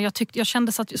visionen, men jag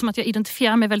kände som att jag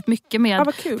identifierar mig väldigt mycket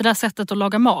med det där sättet att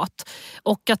laga mat.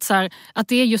 Och att, så här, att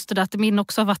det är just det där att min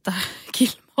också har varit där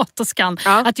killmatorskan.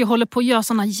 Att jag håller på att göra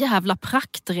såna jävla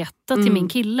prakträtter till min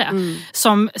kille.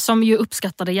 Som ju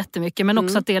uppskattar det jättemycket. Men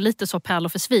också att det är lite så pärlor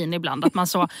för svin ibland. Att man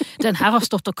så, den här har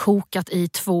stått och kokat i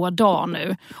 2 dagar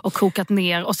nu. Och kokat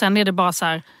ner. Och sen är det bara så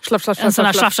här en sån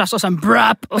här slaff och sen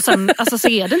brap. Och sen alltså, så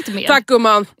är det inte mer. Tack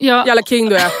gumman. Ja. Jävla king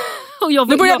du är. Och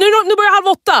nu börjar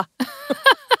 7:30.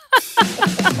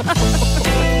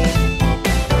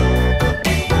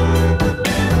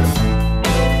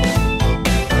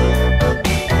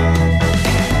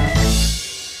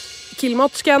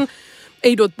 Killmatorskan är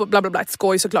ju då ett bla bla bla, ett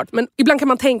skoj såklart. Men ibland kan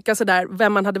man tänka sig där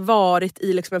vem man hade varit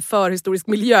i liksom en förhistorisk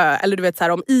miljö. Eller du vet så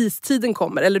här, om istiden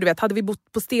kommer. Eller du vet, hade vi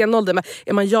bott på stenåldern.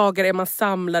 Är man jagare, är man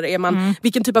samlare?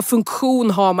 Vilken typ av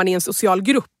funktion har man i en social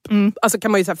grupp? Alltså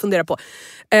kan man ju så här fundera på.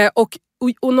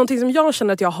 Och någonting som jag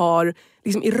känner att jag har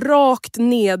liksom i rakt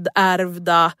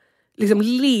nedärvda liksom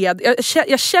led.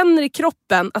 Jag känner i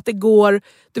kroppen att det går,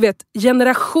 du vet,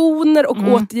 generationer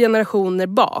och åt generationer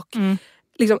bak.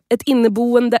 Liksom ett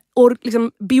inneboende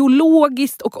liksom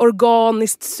biologiskt och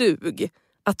organiskt sug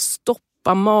att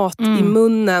stoppa mat i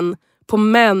munnen på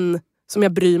män som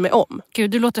jag bryr mig om.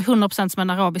 Gud, du låter 100% som en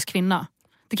arabisk kvinna.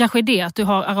 Det kanske är det, att du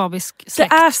har arabisk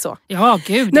släkt. Det är så. Ja,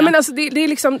 gud. Nej, men alltså det är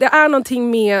liksom, det är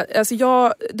någonting med, alltså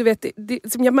du vet,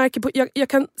 som jag märker på, jag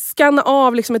kan scanna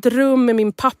av liksom ett rum med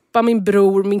min pappa, min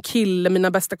bror, min kille,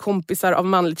 mina bästa kompisar av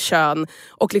manligt kön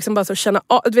och liksom bara så känna,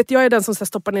 du vet, jag är den som så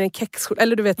stoppar ner en kexskål,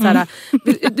 eller du vet så här,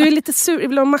 du är lite sur,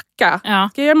 vill ha en macka? Ja.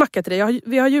 Ska jag göra en macka till dig?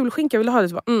 Vi har julskinka, vill du ha det?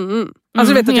 Så bara,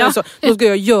 Alltså du vet att jag är så, då ska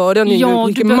jag göra en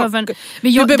du behöver,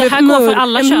 det här går för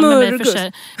alla kön med mig för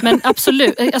sig. Men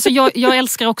absolut, alltså jag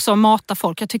älskar också att mata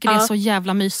folk. Jag tycker det är så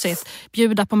jävla mysigt.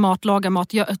 Bjuda på mat, laga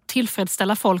mat,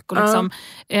 tillfredsställa folk och liksom,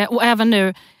 och även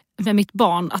nu med mitt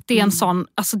barn, att det är en sån,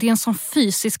 alltså det är en sån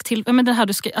fysisk men det här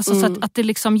du ska, alltså så att det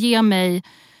liksom ger mig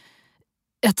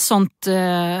ett sånt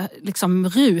liksom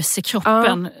rus i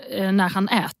kroppen när han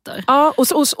äter. Ja,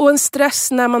 och en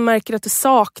stress när man märker att det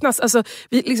saknas. Alltså,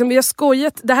 vi har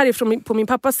skojat, det här är på min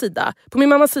pappas sida. På min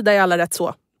mammas sida är alla rätt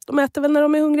så. De äter väl när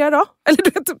de är hungriga då? Eller du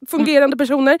vet, fungerande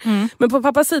personer. Men på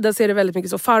pappas sida så är det väldigt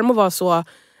mycket så. Farmor var så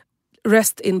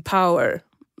rest in power,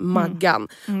 Maggan.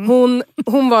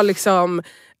 Hon var liksom...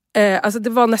 alltså det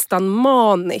var nästan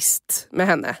maniskt med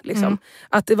henne liksom.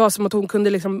 Att det var som att hon kunde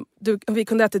liksom, vi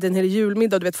kunde äta en hel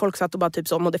julmiddag och du vet, folk satt och bara typ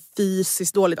så mådde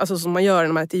fysiskt dåligt, alltså som man gör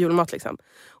när man äter julmat liksom.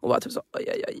 Och bara typ så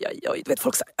oj, du vet,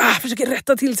 folk så försöker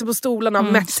rätta till sig på stolarna,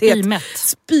 mätthet,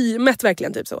 spymätt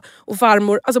verkligen typ så. Och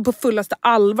farmor, alltså på fullaste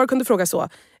allvar kunde fråga så,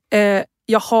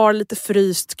 jag har lite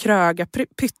fryst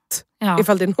krögapytt. Ja.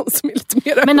 Ifall det är någon som är lite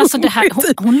mer. Men alltså det här,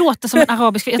 hon låter som en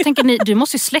arabisk. Jag tänker du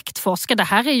måste ju släktforska. Det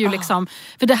här är ju liksom,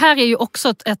 för det här är ju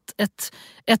också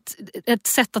ett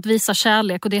sätt att visa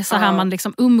kärlek, och det är så här man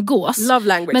liksom umgås. Love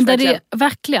language. Men där det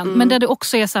verkligen, men där det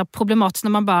också är så här problematiskt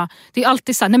när man bara, det är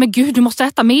alltid så här, nej men gud, du måste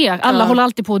äta mer. Alla håller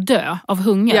alltid på att dö av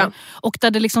hunger. Ja. Och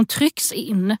där det liksom trycks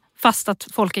in fast att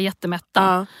folk är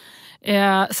jättemätta.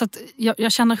 Så att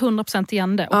jag känner 100%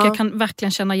 igen det, och jag kan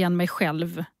verkligen känna igen mig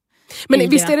själv. Men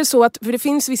visst är det så att, för det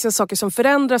finns vissa saker som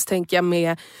förändras, tänker jag,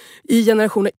 med i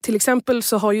generationer. Till exempel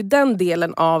så har ju den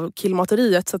delen av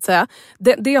killmateriet så att säga,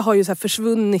 det har ju så här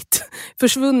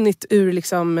försvunnit ur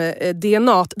liksom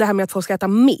DNA, det här med att folk ska äta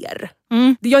mer.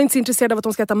 Jag är inte så intresserad av att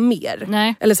de ska äta mer.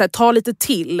 Nej. Eller så här, ta lite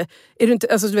till. Är du inte,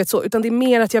 alltså du vet så, utan det är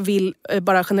mer att jag vill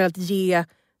bara generellt ge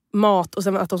mat och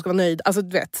sen att de ska vara nöjd. Alltså du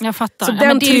vet. Jag fattar. Så den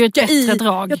men det är ju ett bättre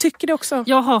drag. Jag tycker det också.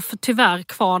 Jag har tyvärr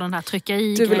kvar den här trycka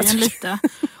i-grejen lite.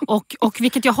 Och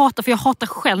vilket jag hatar, för jag hatar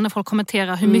själv när folk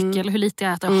kommenterar hur mycket eller hur lite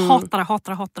jag äter. Jag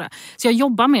hatar det. Så jag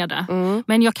jobbar med det.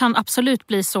 Men jag kan absolut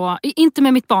bli så, inte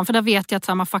med mitt barn, för där vet jag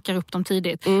att man fuckar upp dem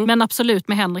tidigt. Men absolut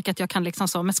med Henrik, att jag kan liksom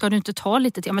så, men ska du inte ta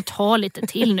lite till? Ja, men ta lite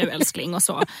till nu älskling och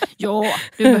så. Ja,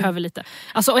 du behöver lite.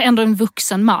 Alltså, och ändå en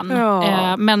vuxen man.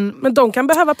 Ja. Men de kan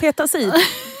behöva peta sig i.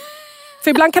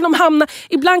 För ibland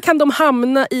kan de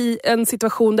hamna i en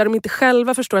situation där de inte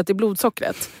själva förstår att det är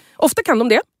blodsockret. Ofta kan de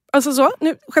det. Alltså så,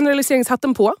 nu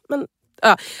generaliseringshatten på. Men,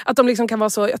 att de liksom kan vara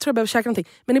så, jag tror jag behöver käka någonting.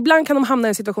 Men ibland kan de hamna i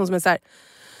en situation som är så här.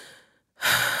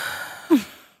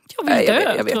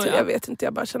 Jag vet inte,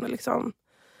 jag bara känner liksom.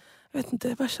 Jag vet inte,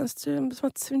 det bara känns som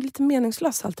att det är lite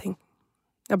meningslöst allting.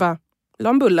 Jag bara, vill du ha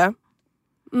en bulle?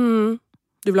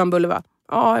 Du vill ha en bulle, va?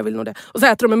 Ja, jag vill nog det. Och så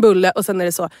äter de en bulle och sen är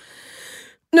det så.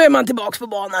 Nu är man tillbaks på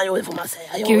banan, jo det får man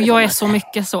säga. Gud, jag är så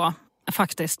mycket så.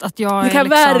 Faktiskt. Att jag du kan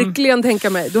liksom... verkligen tänka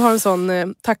mig. Du har en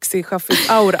sån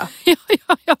taxichaufför-aura.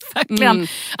 ja, verkligen.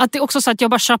 Att det är också så att jag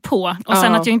bara kör på. Och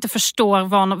sen att jag inte förstår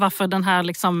varför den här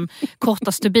liksom,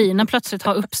 korta stubinen plötsligt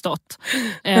har uppstått.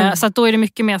 Så att då är det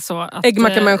mycket mer så att...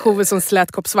 Äggmacka med en sjovel som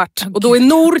slätkopp svart. Och då är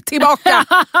Nor tillbaka!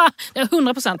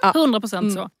 100%.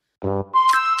 100% så.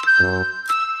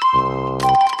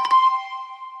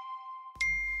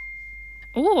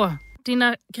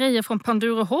 Dina grejer från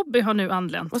Panduro Hobby har nu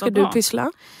anlänt. Vad ska du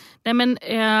pyssla? Nej men...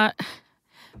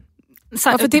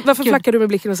 Varför flackar du med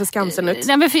blicken och ser skamsen ut?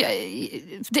 Nej, men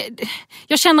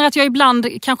jag känner att jag ibland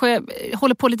kanske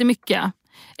håller på lite mycket.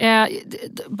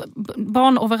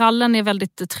 Barnoverallen är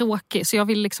väldigt tråkig så jag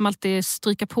vill liksom alltid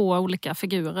stryka på olika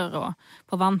figurer och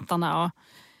på vantarna. Och,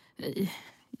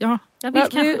 jag vill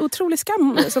det är otrolig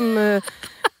skam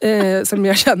som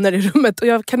jag känner i rummet och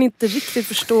jag kan inte riktigt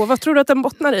förstå. Vad tror du att den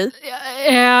bottnar i?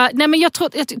 Nej men jag tror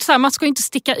att man ska inte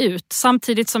sticka ut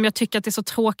samtidigt som jag tycker att det är så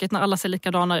tråkigt när alla ser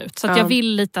likadana ut. Så att jag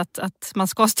vill lite att man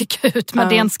ska sticka ut men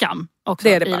det är en skam också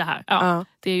det är det i det här.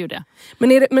 Det är ju det.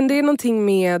 Men det är någonting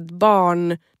med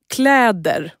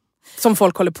barnkläder som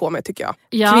folk håller på med tycker jag.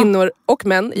 Ja. Kvinnor och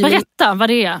män. Berätta vad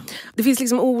det är. Det finns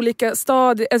liksom olika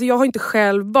stadier. Alltså jag har inte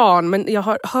själv barn men jag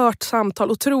har hört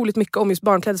samtal otroligt mycket om just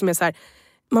barnkläder som är så här.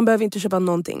 Man behöver inte köpa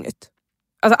någonting nytt.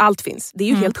 Alltså allt finns. Det är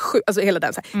ju helt sjukt. Alltså hela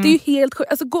den så här. Det är ju helt sjukt.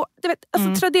 Alltså gå, du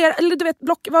vet, Tradera eller du vet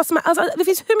Block vad som helst. Alltså det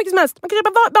finns hur mycket som helst. Man kan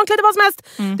köpa barnkläder vad som helst.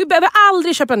 Du behöver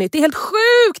aldrig köpa nytt. Det är helt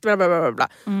sjukt. Bla, bla, bla, bla.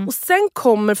 Och sen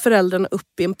kommer föräldrarna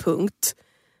upp i en punkt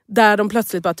där de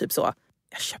plötsligt bara typ så.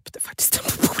 Jag köpte faktiskt den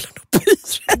på Polen och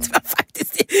Pyret.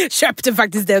 Köpte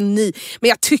faktiskt den ny. Men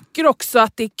jag tycker också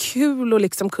att det är kul att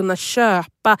liksom kunna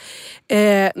köpa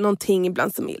någonting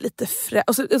ibland som är lite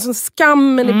och så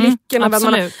skammen i blicken av att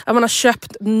man har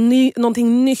köpt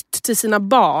någonting nytt till sina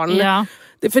barn. Ja.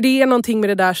 För det är någonting med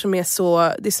det där som är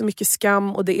så, det är så mycket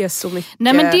skam och det är så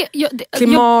mycket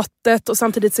klimatet och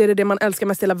samtidigt så är det man älskar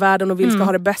mest i hela världen och vill ska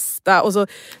ha det bästa och så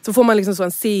får man liksom så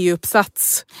en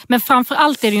C-uppsats. Men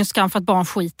framförallt är det ju en skam för att barn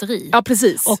skiter i. Ja,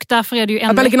 precis. Och därför är det ju ännu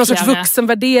att man lägger någon sorts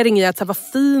vuxenvärdering i att så här, vad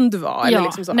fin du var. Eller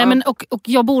liksom så. Nej, men, och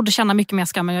jag borde känna mycket mer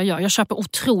skam än jag gör. Jag köper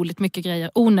otroligt mycket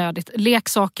grejer, onödigt.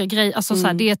 Leksaker, grejer, alltså så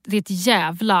här, det är ett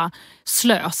jävla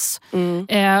slös.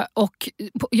 Och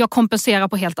jag kompenserar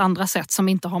på helt andra sätt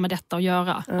som inte har med detta att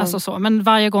göra. Alltså så. Men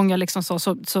varje gång jag liksom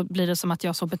så blir det som att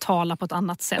jag så betalar på ett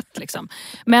annat sätt. Liksom.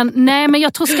 Men nej, men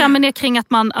jag tror skammen är kring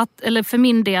eller för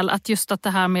min del, att just att det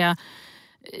här med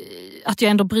att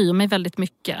jag ändå bryr mig väldigt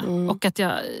mycket. Och att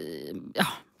jag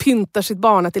pyntar sitt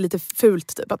barn, att det är lite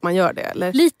fult typ att man gör det,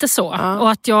 eller? Lite så.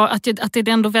 Och att det är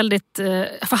ändå väldigt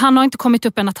för han har inte kommit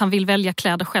upp än att han vill välja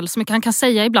kläder själv så mycket. Han kan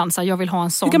säga ibland så här, jag vill ha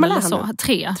en sån. Hur gammal är han?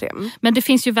 3. Men det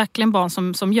finns ju verkligen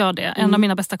barn som gör det. En av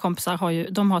mina bästa kompisar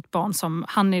har ett barn som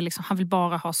han vill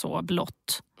bara ha så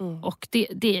blått. Och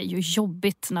det är ju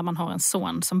jobbigt när man har en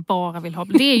son som bara vill ha.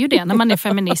 Det är ju det när man är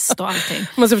feminist och allting.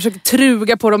 Man ska försöka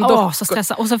truga på dem dock. Så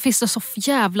stressa. Och så finns det så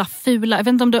jävla fula. Jag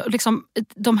vet inte om det liksom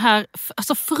de här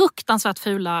alltså fruktansvärt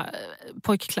fula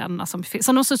pojkkläderna som finns.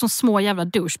 Så de ser ut som små jävla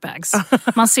douchebags.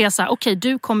 Man ser så här, okej,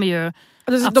 du kommer ju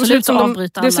absolut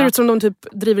avbryta alla. Det ser ut som de typ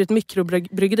driver ett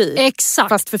mikrobryggeri. Exakt.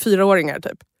 Fast för 4-åringar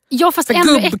typ. Ja, fast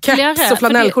ännu äckligare. Gubbkeps och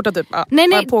flanellskjorta typ.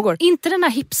 Nej, inte den här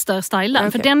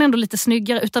hipster-stylen. För den är ändå lite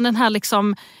snyggare. Utan den här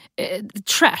liksom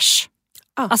trash.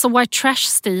 Alltså white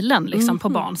trash-stilen liksom, på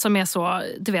barn. Som är så,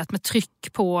 du vet, med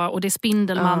tryck på. Och det är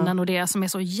Spindelmannen och det som är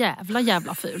så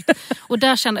jävla fult. Och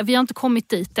där känner vi har inte kommit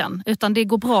dit än. Utan det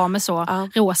går bra med så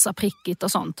rosa prickigt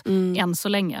och sånt. Än så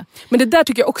länge. Men det där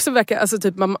tycker jag också verkar, alltså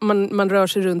typ man rör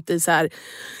sig runt i så här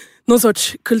någon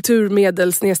sorts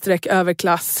kulturmedel /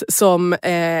 överklass som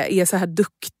är så här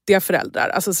duktiga föräldrar.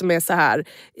 Alltså som är så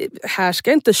här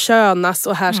ska inte könas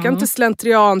och här ska inte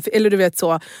slentrian, eller du vet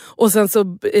så. Och sen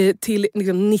så till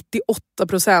liksom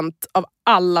 98% av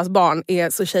allas barn är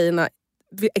så tjejerna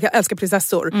älskar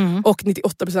prinsessor och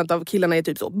 98% av killarna är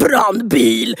typ så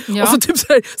brandbil och så typ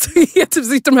så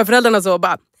sitter de här föräldrarna så och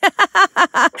bara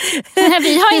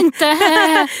vi har inte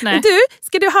nej. Du,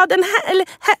 ska du ha den här eller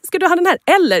ska du ha den här?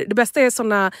 Eller det bästa är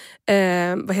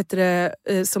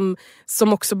såna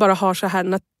som också bara har så här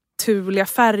naturliga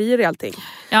färger i allting.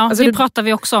 Ja, alltså det pratar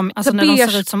vi också om. Alltså när de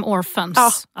ser ut som orphans.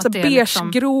 Ja, att så det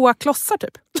beige-gråa klossar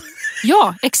typ.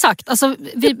 Ja, exakt. Alltså,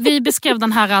 vi beskrev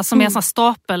den här som är en sån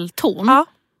stapelton. Ja.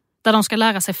 Där de ska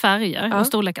lära sig färger och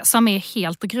storlekar. Som är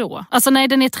helt grå. Alltså nej,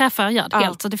 den är träfärgad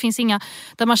helt. Så det finns inga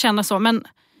där man känner så. Men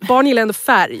barn gillar ändå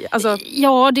färg. Alltså.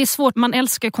 Ja, det är svårt. Man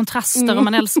älskar ju kontraster och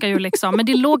man älskar ju liksom. Men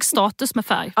det är låg status med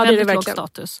färg. Ja, väldigt låg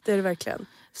status. Det är det verkligen.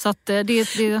 Så att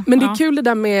men det är kul det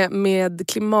där med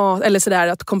klimat eller sådär,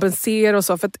 att kompensera och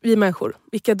så, för att vi människor,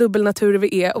 vilka dubbelnaturer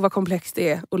vi är och vad komplext det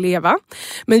är att leva.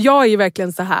 Men jag är ju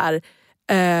verkligen så här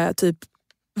typ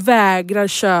vägrar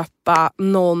köpa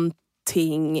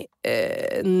någonting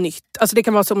nytt. Alltså det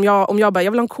kan vara som om jag bara,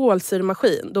 jag vill ha en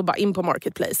kolsyremaskin, då bara in på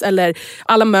Marketplace, eller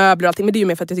alla möbler och allting, men det är ju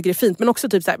mer för att jag tycker det är fint, men också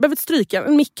typ så här, behöver stryka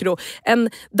en mikro, en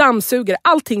dammsugare,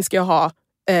 allting ska jag ha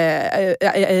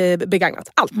begagnat.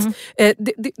 Allt.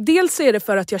 Dels är det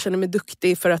för att jag känner mig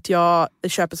duktig, för att jag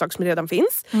köper saker som redan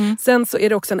finns. Sen så är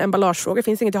det också en emballagefråga. Det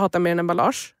finns inget jag hatar mer än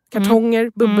emballage.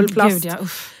 Kartonger, bubbelplast,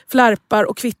 flärpar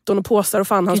och kvitton och påsar och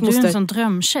fan hans moster. Du är en sån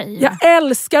drömtjej. Jag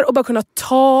älskar att bara kunna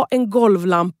ta en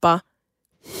golvlampa,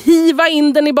 hiva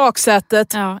in den i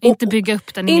baksätet. Ja, inte bygga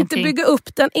upp den, ingenting. Inte bygga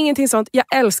upp den, ingenting sånt. Jag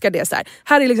älskar det så här.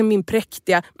 Här är liksom min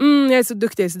präktiga, jag är så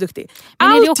duktig.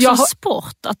 Men är det också en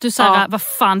sport? Att du säger, vad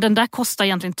fan, den där kostar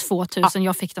egentligen 2000,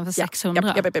 jag fick den för 600.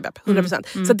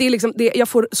 100%. Så det är liksom, jag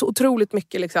får så otroligt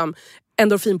mycket liksom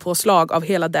endorfinpåslag av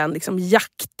hela den liksom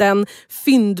jakten,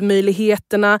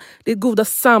 fyndmöjligheterna, det goda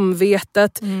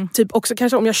samvetet. Typ också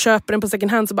kanske om jag köper den på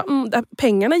second hand så bara,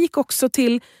 pengarna gick också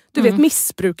till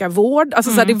missbrukarvård.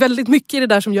 Alltså så här, det är väldigt mycket i det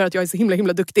där som gör att jag är så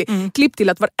himla duktig. Klipp till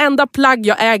att varenda plagg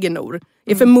jag äger, Nor,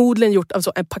 är förmodligen gjort av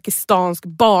så en pakistansk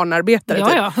barnarbetare.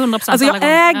 Ja, 100%. Alltså jag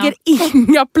äger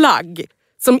inga plagg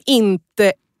som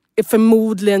inte är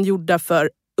förmodligen gjorda för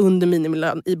under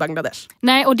minimilön i Bangladesh.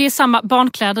 Nej, och det är samma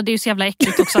barnkläder, det är ju så jävla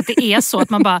äckligt också att det är så att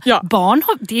man bara, barn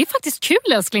har, det är faktiskt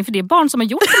kul älskling, för det är barn som har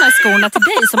gjort de här skorna till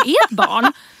dig som är ett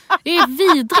barn. Det är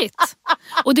vidrigt.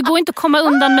 Och det går inte att komma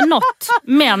undan med något,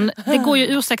 men det går ju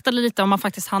ursäkta lite om man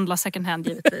faktiskt handlar second hand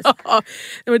givetvis. Ja,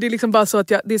 men det är liksom bara så att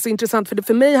det är så intressant,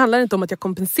 för mig handlar det inte om att jag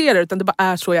kompenserar, utan det bara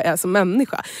är så jag är som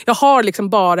människa. Jag har liksom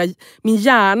bara, min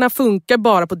hjärna funkar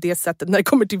bara på det sättet när det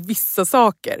kommer till vissa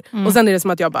saker. Och sen är det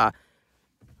som att jag bara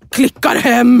klickar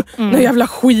hem någon jävla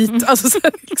skit. Alltså, så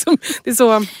liksom, det är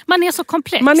så, man är så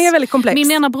komplex. Man är väldigt komplex.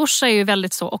 Min ena brorsa är ju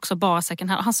väldigt så, också bara second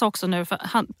hand. Han sa också nu, för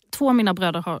två av mina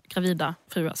bröder har gravida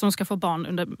fruar som ska få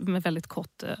barn med väldigt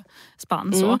kort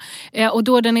spann. Så. Och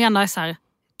då den ena är så här,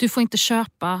 du får inte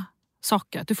köpa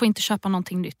saker. Du får inte köpa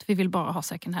någonting nytt. Vi vill bara ha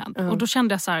second hand. Och då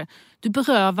kände jag så här, du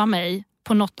berövar mig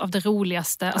på något av det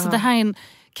roligaste. Alltså det här är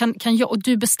kan jag, och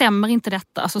du bestämmer inte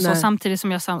detta. Alltså så, samtidigt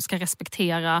som jag ska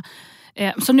respektera.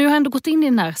 Så nu har jag ändå gått in i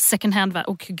den här second hand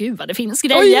världen. Och gud vad det finns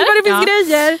grejer. Oj, vad det finns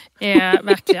grejer!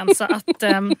 Verkligen. Så att,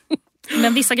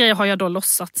 men vissa grejer har jag då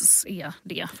låtsats är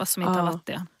det, fast som inte har varit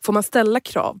det. Får man ställa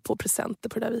krav på presenter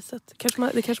på det här viset?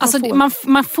 Alltså,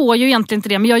 man får ju egentligen inte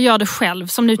det, men jag gör det själv.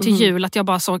 Som nu till jul, att jag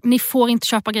bara så, ni får inte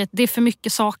köpa grejer, det är för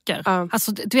mycket saker.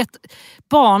 Alltså, du vet,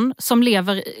 barn som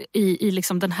lever i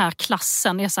liksom den här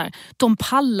klassen är så här, de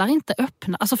pallar inte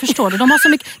öppna. Alltså förstår du, de har så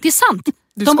mycket, det är sant.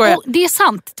 Det är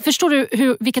sant. Förstår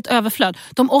du vilket överflöd?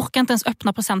 De orkar inte ens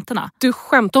öppna presenterna. Du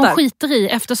skämtar. De skiter i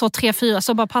efter så 3-4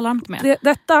 så bara pallar de inte med.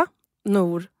 Detta,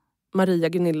 Nor, Maria,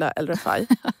 Gunilla eller Rafai,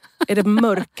 är det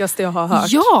mörkaste jag har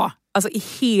hört. Ja! Alltså i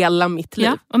hela mitt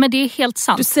liv. Ja, men det är helt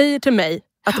sant. Du säger till mig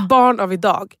att barn av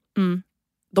idag,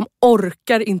 de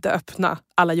orkar inte öppna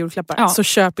alla julklappar. Så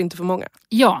köp inte för många.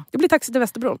 Ja. Det blir Taxi till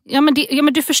Västerbron. Ja,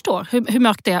 men du förstår hur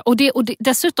mörkt det är. Och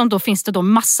dessutom då finns det då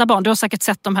massa barn. Du har säkert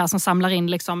sett de här som samlar in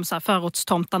liksom så här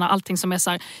förortstomtarna. Allting som är så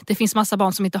här, det finns massa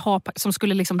barn som inte har, som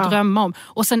skulle liksom drömma om.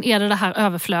 Och sen är det här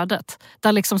överflödet.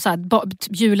 Där liksom så här,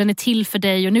 julen är till för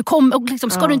dig. Och nu och liksom,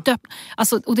 ska du inte öppna.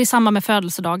 Alltså, och det är samma med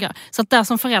födelsedagar. Så att där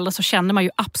som förälder så känner man ju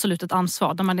absolut ett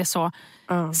ansvar. Där man är så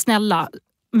snälla.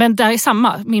 Men där är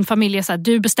samma, min familj är så här,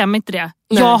 du bestämmer inte det.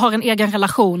 Nej. Jag har en egen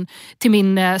relation till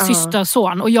min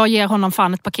systerson och jag ger honom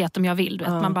fan ett paket om jag vill. Du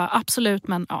vet. Man bara, absolut,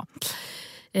 men ja.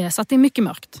 Så att det är mycket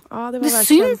mörkt. Ja, det är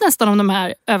synd nästan om de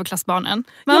här överklassbarnen.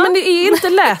 Ja, men det är inte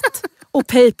lätt. Och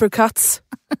papercuts.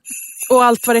 Och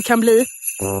allt vad det kan bli.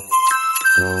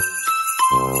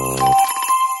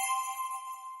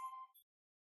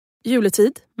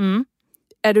 Juletid.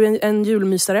 Är du en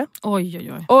julmysare?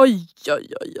 Oj.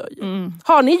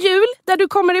 Har ni jul där du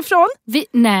kommer ifrån?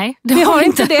 Nej, vi har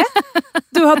inte det.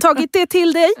 Du har tagit det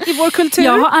till dig i vår kultur.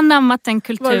 Jag har anammat den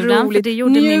kulturen, för det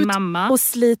gjorde min mamma. Och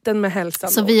sliten med hälsan.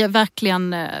 Så vi är verkligen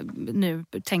nu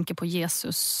tänker på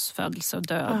Jesus födelse och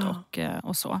död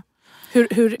och så.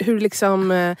 Hur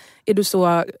liksom, är du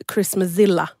så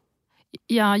Christmas-zilla?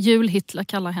 Ja, julhitler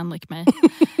kallar Henrik mig.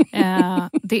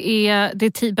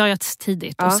 Det börjat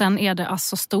tidigt och sen är det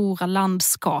alltså stora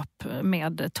landskap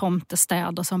med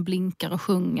tomtestäder som blinkar och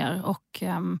sjunger och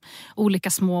olika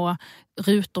små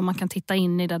rutor man kan titta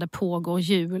in i där det pågår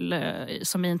jul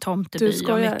som i en tomteby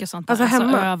och mycket sånt där.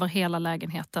 Alltså över hela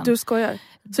lägenheten. Du skojar.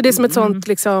 Så det är som ett sånt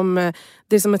liksom,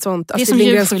 det är som ett sånt Astrid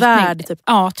Lindgrens värld typ.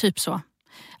 Ja, typ så.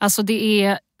 Alltså det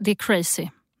är crazy.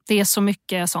 Det är så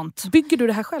mycket sånt. Bygger du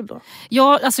det här själv då?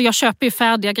 Ja, alltså jag köper ju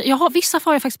färdiga grejer. Vissa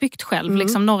har jag faktiskt byggt själv.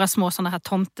 Liksom några små sådana här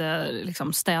tomtestäder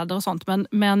liksom, och sånt.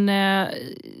 Men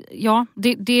ja,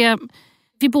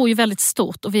 vi bor ju väldigt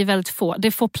stort och vi är väldigt få.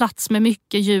 Det får plats med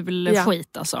mycket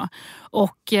julskit alltså.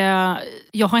 Och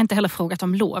jag har inte heller frågat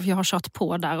om lov. Jag har kört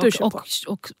på där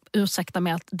och ursäkta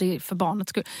mig att det är för barnets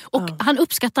skull. Och han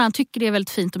uppskattar, han tycker det är väldigt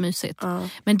fint och mysigt.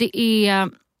 Men det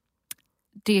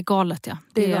är galet, ja.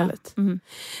 Det är galet.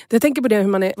 Jag tänker på det, hur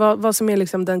man är, vad som är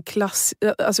liksom den klass,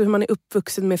 alltså hur man är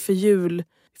uppvuxen med för jul.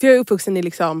 För jag är uppvuxen i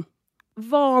liksom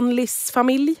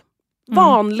vanlisfamilj.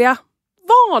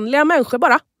 Vanliga människor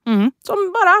bara.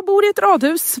 Som bara bor i ett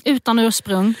radhus. Utan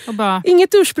ursprung. Och bara...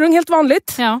 Inget ursprung, helt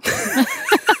vanligt. Ja.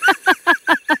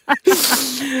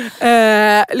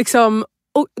 Liksom,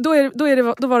 och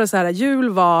då var det så här, jul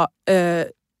var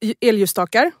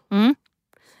elljusstakar.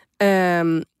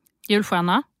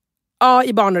 Julstjärna. Ja,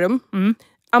 i barnrum.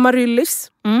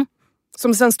 Amaryllis.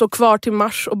 Som sen står kvar till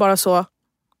mars och bara så,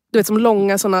 du vet, som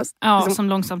långa såna. Ja, liksom, som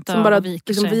långsamt som bara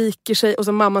viker sig. Och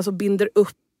så mamma så binder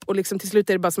upp. Och liksom till slut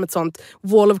är det bara som ett sånt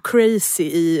wall of crazy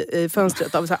i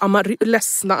fönstret av så här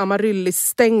ledsna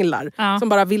amaryllisstänglar som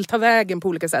bara vill ta vägen på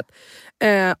olika sätt.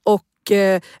 Och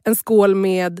en skål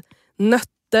med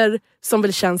nötter som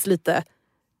väl känns lite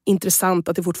intressant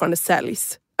att det fortfarande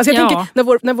säljs. Alltså jag tänker,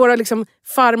 när våra liksom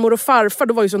farmor och farfar,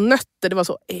 då var ju så nötter, det var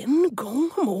så en gång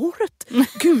om året.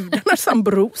 Gudarnas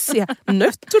ambrosia,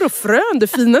 nötter och frön, det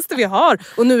finaste vi har.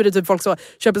 Och nu är det typ folk så,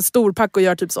 köper ett storpack och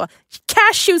gör typ så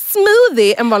cashew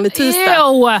smoothie en vanlig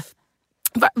tisdag.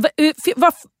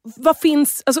 Vad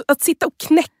finns, alltså att sitta och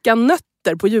knäcka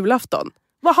nötter på julafton?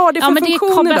 Vad har det för funktioner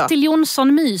då? Ja, men det är Bertil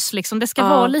Jonsson-mys liksom. Det ska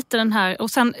vara lite den här.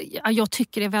 Och sen, jag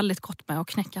tycker det är väldigt gott med att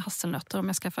knäcka hasselnötter, om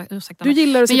jag ska ursäkta mig. Du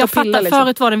gillar att sitta och pilla liksom.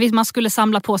 Förut var det man skulle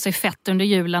samla på sig fett under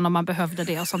julen om man behövde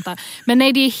det och sånt där. Men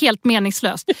nej, det är helt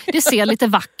meningslöst. Det ser lite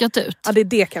vackert ut. Ja, det är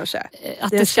det kanske.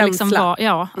 Att det ska liksom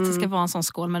vara, att det ska vara en sån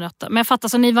skål med nötter. Men jag fattar,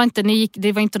 så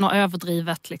det var inte något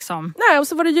överdrivet liksom. Nej, och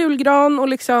så var det julgran och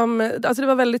liksom, alltså det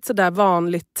var väldigt sådär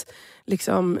vanligt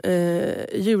liksom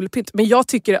julpynt. Men jag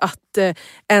tycker att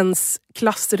ens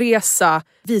klassresa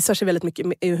visar sig väldigt mycket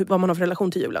med vad man har för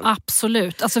relation till julen.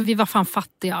 Absolut, alltså vi var fan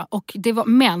fattiga och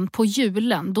men på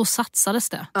julen då satsades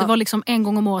det. Det var liksom en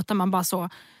gång om året där man bara så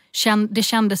det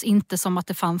kändes inte som att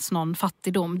det fanns någon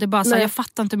fattigdom. Det bara så jag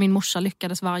fattar inte, min morsa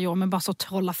lyckades varje år men bara så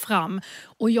trolla fram.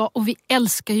 Och vi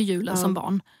älskar ju julen som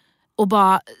barn. Och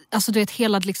bara, alltså du vet,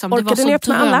 hela liksom, det var så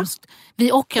drömst.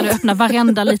 Vi orkade öppna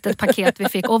varenda litet paket vi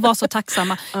fick och var så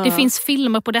tacksamma. Det finns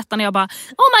filmer på detta när jag bara,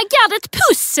 oh my god, ett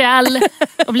pussel!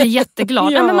 Och blev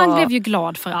jätteglad. Men man blev ju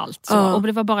glad för allt. Så. Och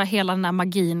det var bara hela den här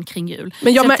magin kring jul.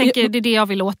 Men jag tänker, det är det jag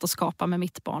vill återskapa med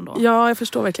mitt barn då. Ja, jag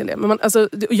förstår verkligen det. Men alltså,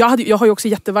 jag har ju också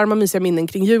jättevarma mysiga minnen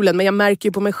kring julen, men jag märker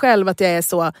ju på mig själv att jag är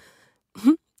så,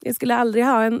 jag skulle aldrig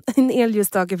ha en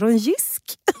elljusstake från Jysk.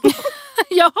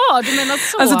 Jaha, du menar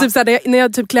så. Alltså typ såhär, när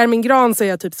jag typ klär min gran så är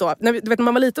jag typ så. Du vet, när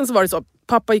man var liten så var det så.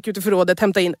 Pappa gick ut i förrådet,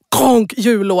 hämtade in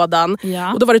jullådan.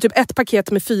 Och då var det typ ett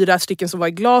paket med 4 stycken som var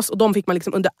i glas. Och de fick man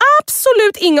liksom under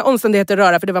absolut inga omständigheter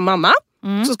röra, för det var mamma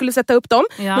som skulle sätta upp dem.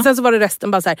 Men sen så var det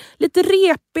resten bara så här, lite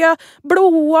repiga,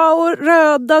 blåa och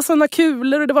röda såna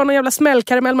kulor. Och det var någon jävla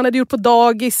smällkaramell man hade gjort på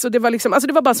dagis. Och det var liksom, alltså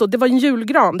det var bara så, det var en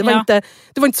julgran. Det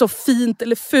var inte så fint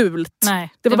eller fult.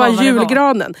 Nej, det var bara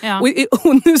julgranen.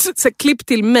 Och nu så klipp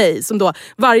till mig som då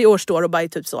varje år står och bara är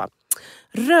typ så.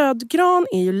 Rödgran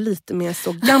är ju lite mer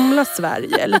så gamla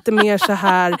Sverige. Lite mer så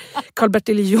här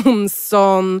Karl-Bertil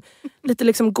Jonsson. Lite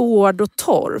liksom gård och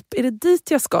torp. Är det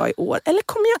dit jag ska i år? Eller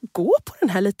kommer jag gå på den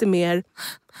här lite mer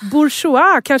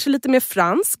bourgeois? Kanske lite mer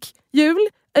fransk jul?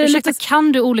 Ursäkta,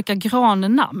 kan du olika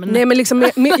grannamn? Nej, men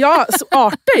liksom ja, så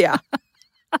arter jag.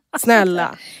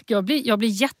 Snälla. Jag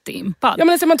blir jätteimpad. Ja,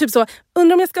 men alltså man typ så,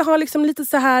 undrar om jag ska ha liksom lite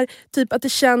så här, typ att det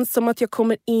känns som att jag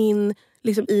kommer in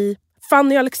liksom i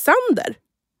Fanny och Alexander.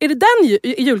 Är det den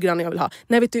julgranen jag vill ha?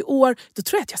 Nej, vet du, i år då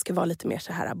tror jag att jag ska vara lite mer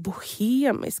så här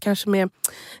bohemisk. Kanske med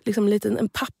liksom en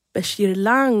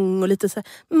pappersgirlang och lite så här,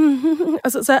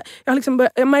 alltså så här,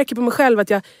 jag märker på mig själv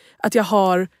att jag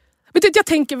har... Vet du, jag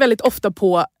tänker väldigt ofta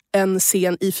på en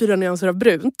scen i 4 nyanser av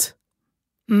brunt.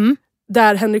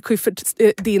 där Henrik Schyffert,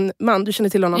 din man, du känner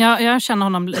till honom? Ja, jag känner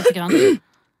honom lite grann.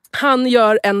 Han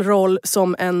gör en roll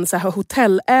som en så här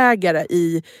hotellägare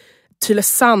i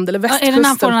Tylösand eller västkusten. Är det när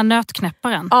han får den här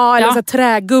nötknäpparen? Ja, eller så här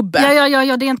trägubbe.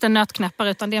 Ja, det är inte en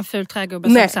nötknäppare utan det är en ful trägubbe.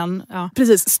 Nej, som sen, ja.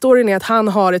 Precis. Storyn är att han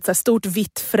har ett så här stort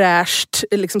vitt fräscht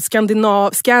liksom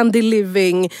Scandi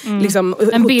living. Liksom,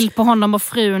 en bild på honom och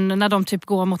frun när de typ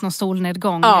går mot någon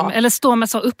solnedgång. Ja. Eller står med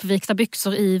så uppvikta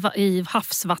byxor i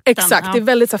havsvatten. Exakt, det är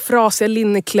väldigt så här frasiga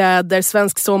linnekläder,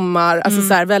 svensk sommar. Alltså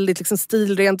så här, väldigt liksom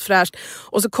stilrent fräscht.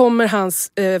 Och så kommer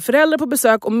hans föräldrar på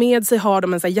besök och med sig har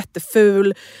de en så här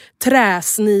jätteful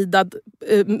träsnidad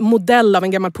modell av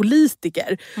en gammal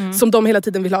politiker som de hela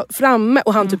tiden vill ha framme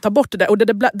och han typ tar bort det där och det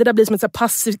där blir som ett så här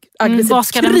passivt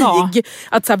aggressivt krig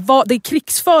att så här, det är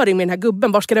krigsföring med den här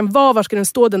gubben, var ska den vara, var ska den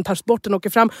stå, den tas bort, den åker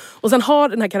fram och sen har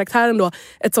den här karaktären då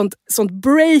ett sånt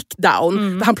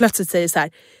breakdown där han plötsligt säger så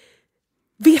här: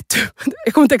 vet du,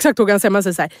 jag kommer inte exakt ihåg, han säger, man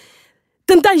säger så här: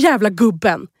 den där jävla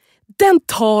gubben, den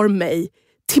tar mig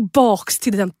tillbaks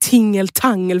till den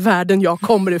tingeltangelvärlden jag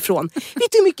kommer ifrån.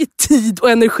 Vet du hur mycket tid och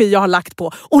energi jag har lagt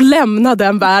på att lämna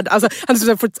den världen? Alltså, han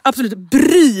har fått absolut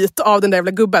bryt av den där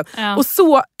jävla gubben. Ja. Och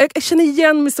så, jag känner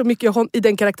igen mig så mycket i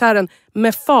den karaktären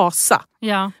med fasa.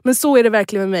 Ja. Men så är det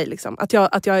verkligen med mig. Liksom. Att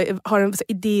jag har en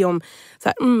idé om så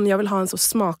här, jag vill ha en så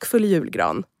smakfull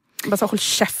julgran. Bara så håll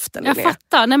käften. Jag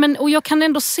fattar. Nej, men, och jag kan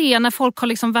ändå se när folk har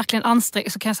liksom verkligen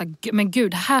ansträngt så kan jag säga, men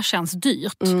gud, det här känns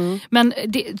dyrt. Men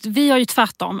vi har ju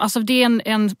tvärtom. Alltså, det är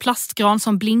en plastgran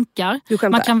som blinkar.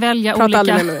 Man kan välja Prata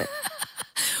olika. Med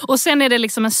och sen är det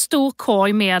liksom en stor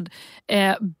korg med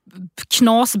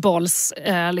knasbolls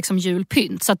liksom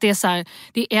julpynt. Så att det är så här,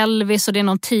 det är Elvis och det är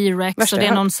någon T-Rex och det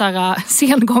är någon så här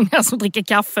sengångare som dricker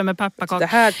kaffe med pepparkakor. Det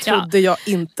här trodde jag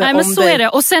inte. Nej, men så är det.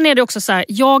 Och sen är det också så här,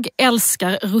 jag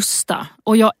älskar Rusta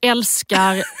och jag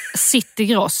älskar City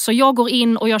Gross. Så jag går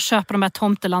in och jag köper de här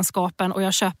tomtelandskapen och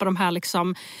jag köper de här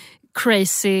liksom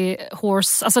crazy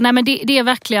horse. Alltså nej, men det är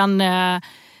verkligen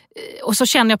och så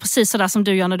känner jag precis sådär som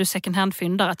du gör när du second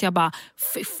hand-fyndar, att jag bara,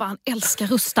 fy fan, älskar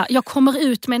Rusta. Jag kommer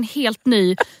ut med en helt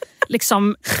ny,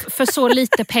 liksom, för så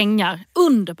lite pengar.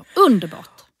 Underbart.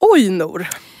 Oj, Nor.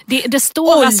 Det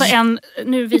står alltså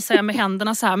nu visar jag med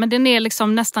händerna så här, men den är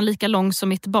liksom nästan lika lång som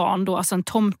mitt barn då, alltså en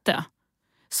tomte.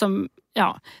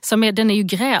 Den är ju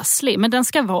gräslig, men den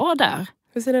ska vara där.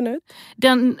 Hur ser den ut?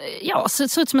 Den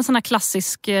ser ut som en sån här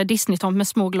klassisk Disney-tomt med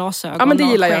små glasögon. Ja, men det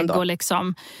gillar jag ändå. Och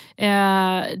liksom,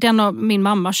 den har min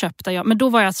mamma köpt. Men då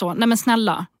var jag så, nej men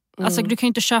snälla. Alltså, du kan ju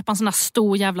inte köpa en sån här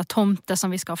stor jävla tomte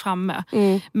som vi ska ha framme.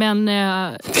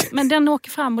 Men den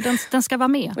åker fram och den ska vara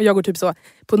med. Och jag går typ så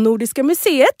på Nordiska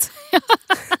museet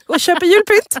och köper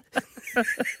julpynt.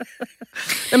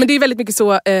 Nej, men det är väldigt mycket så,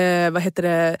 vad heter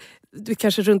det?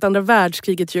 Kanske runt andra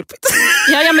världskriget julpynt.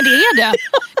 Ja, men det är det.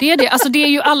 Det är det. Alltså, det är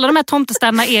ju, alla de här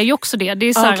tomtestäderna är ju också det. Det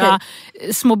är så här,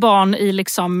 små barn i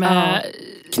liksom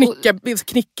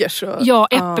knickers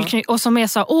och, äppelknick och som är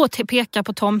så pekar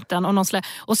på tomten och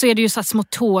och så är det ju så här små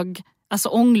tåg, alltså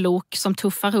ånglok som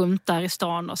tuffar runt där i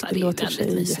stan och så här. Det låter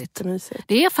väldigt mysigt. Mysigt.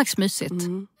 Det är faktiskt mysigt.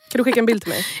 Kan du skicka en bild till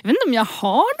mig? Jag vet inte om jag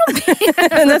har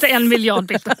någon bild. 1 miljard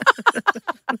bilder.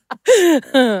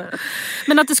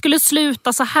 Men att det skulle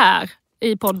sluta så här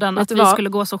i podden, att vi skulle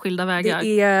gå så skilda vägar.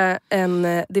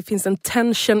 Det finns en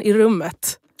tension i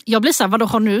rummet. Jag blir så här, vadå,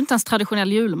 har du inte ens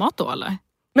traditionell julmat då eller?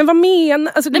 Men vad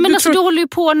menar alltså, du håller ju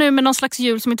på nu med någon slags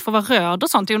jul som inte får vara röd och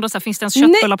sånt. Jag undrar så här, finns det ens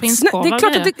köttbullar och prinskorvar?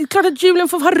 Det är klart att julen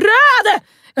får vara röd!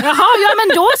 Jaha, ja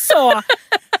men då så!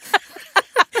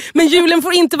 Men julen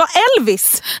får inte vara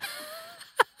Elvis.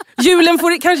 Julen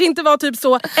får kanske inte vara typ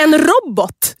så en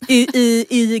robot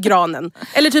i granen.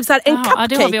 Eller typ så här en cupcake. Ja,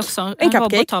 det har vi också. En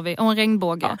robot har vi och en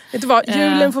regnbåge. Ja. Vet du vad?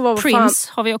 Julen får vara Prince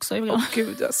har vi också.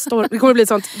 Gud, det kommer bli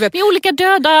sånt. Det är olika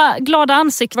döda, glada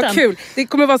ansikten. Vad kul. Det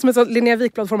kommer vara som ett sånt Linnea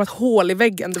Wikblad-format hål i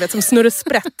väggen. Du vet, som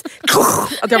snurresprätt.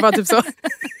 Att jag bara typ så.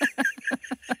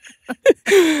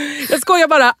 Jag skojar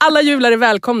bara. Alla jular är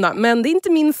välkomna. Men det är inte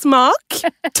min smak.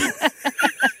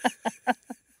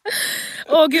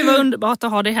 Gud vad underbart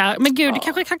att ha det här. Men gud, det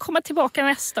kanske kan komma tillbaka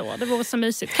nästa år. Det vore så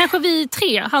mysigt. Kanske vi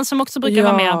 3, han som också brukar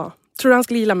vara med. Tror du han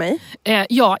skulle gilla mig?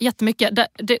 Ja, jättemycket.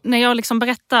 När jag liksom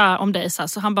berättar om dig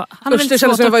så han bara... Det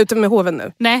känns som jag var ute med hoven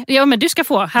nu. Nej, men du ska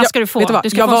få. Här ska du få. Vet du vad? Du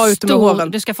ska jag var ute med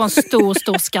hoven. Du ska få en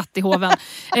stor skatt i hoven.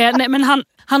 Nej, men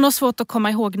han har svårt att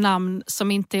komma ihåg namn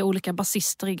som inte är olika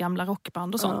basister i gamla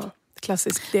rockband och sånt.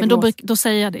 Klassisk. Men då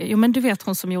säger jag det. Jo, men du vet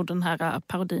hon som gjorde den här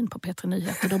parodin på P3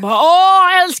 Nyheter. Då bara,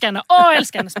 jag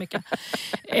älskar henne så mycket.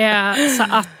 Så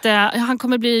att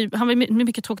han blir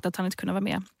mycket tråkigt att han inte kunde vara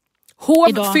med.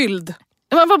 Hovfylld.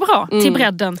 Vad bra, till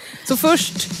bredden. Så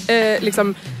först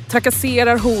liksom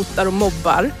trakasserar, hotar och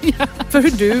mobbar för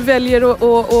hur du väljer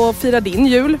att fira din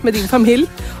jul med din familj.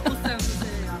 Och sen så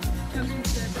säger jag, kan du inte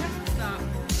berätta?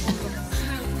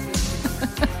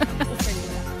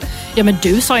 Ja, men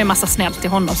du sa ju en massa snällt till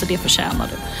honom, så det förtjänar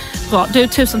du. Bra, du,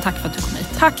 tusen tack för att du kom hit.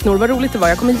 Tack Nor, vad roligt det var.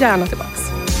 Jag kommer gärna tillbaks.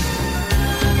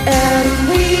 And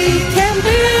we can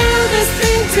do this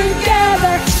thing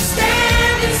together,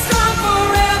 standing strong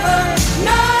forever.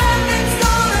 Nothing's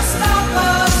gonna stop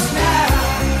us now.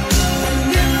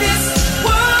 And if this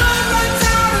world runs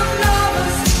out of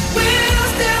lovers, we'll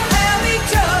still have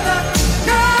each other.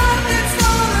 Nothing's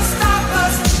gonna stop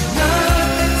us.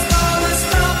 Nothing's gonna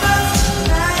stop us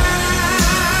now.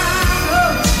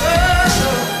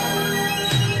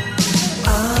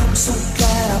 I'm so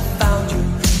glad I found you.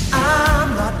 I'm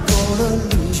not gonna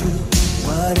lose you.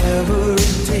 Whatever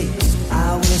it takes,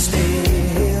 I will stay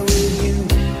here with you.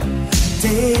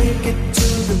 Take it to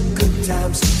the good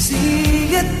times,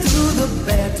 see it through the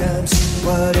bad times.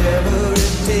 Whatever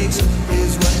it takes,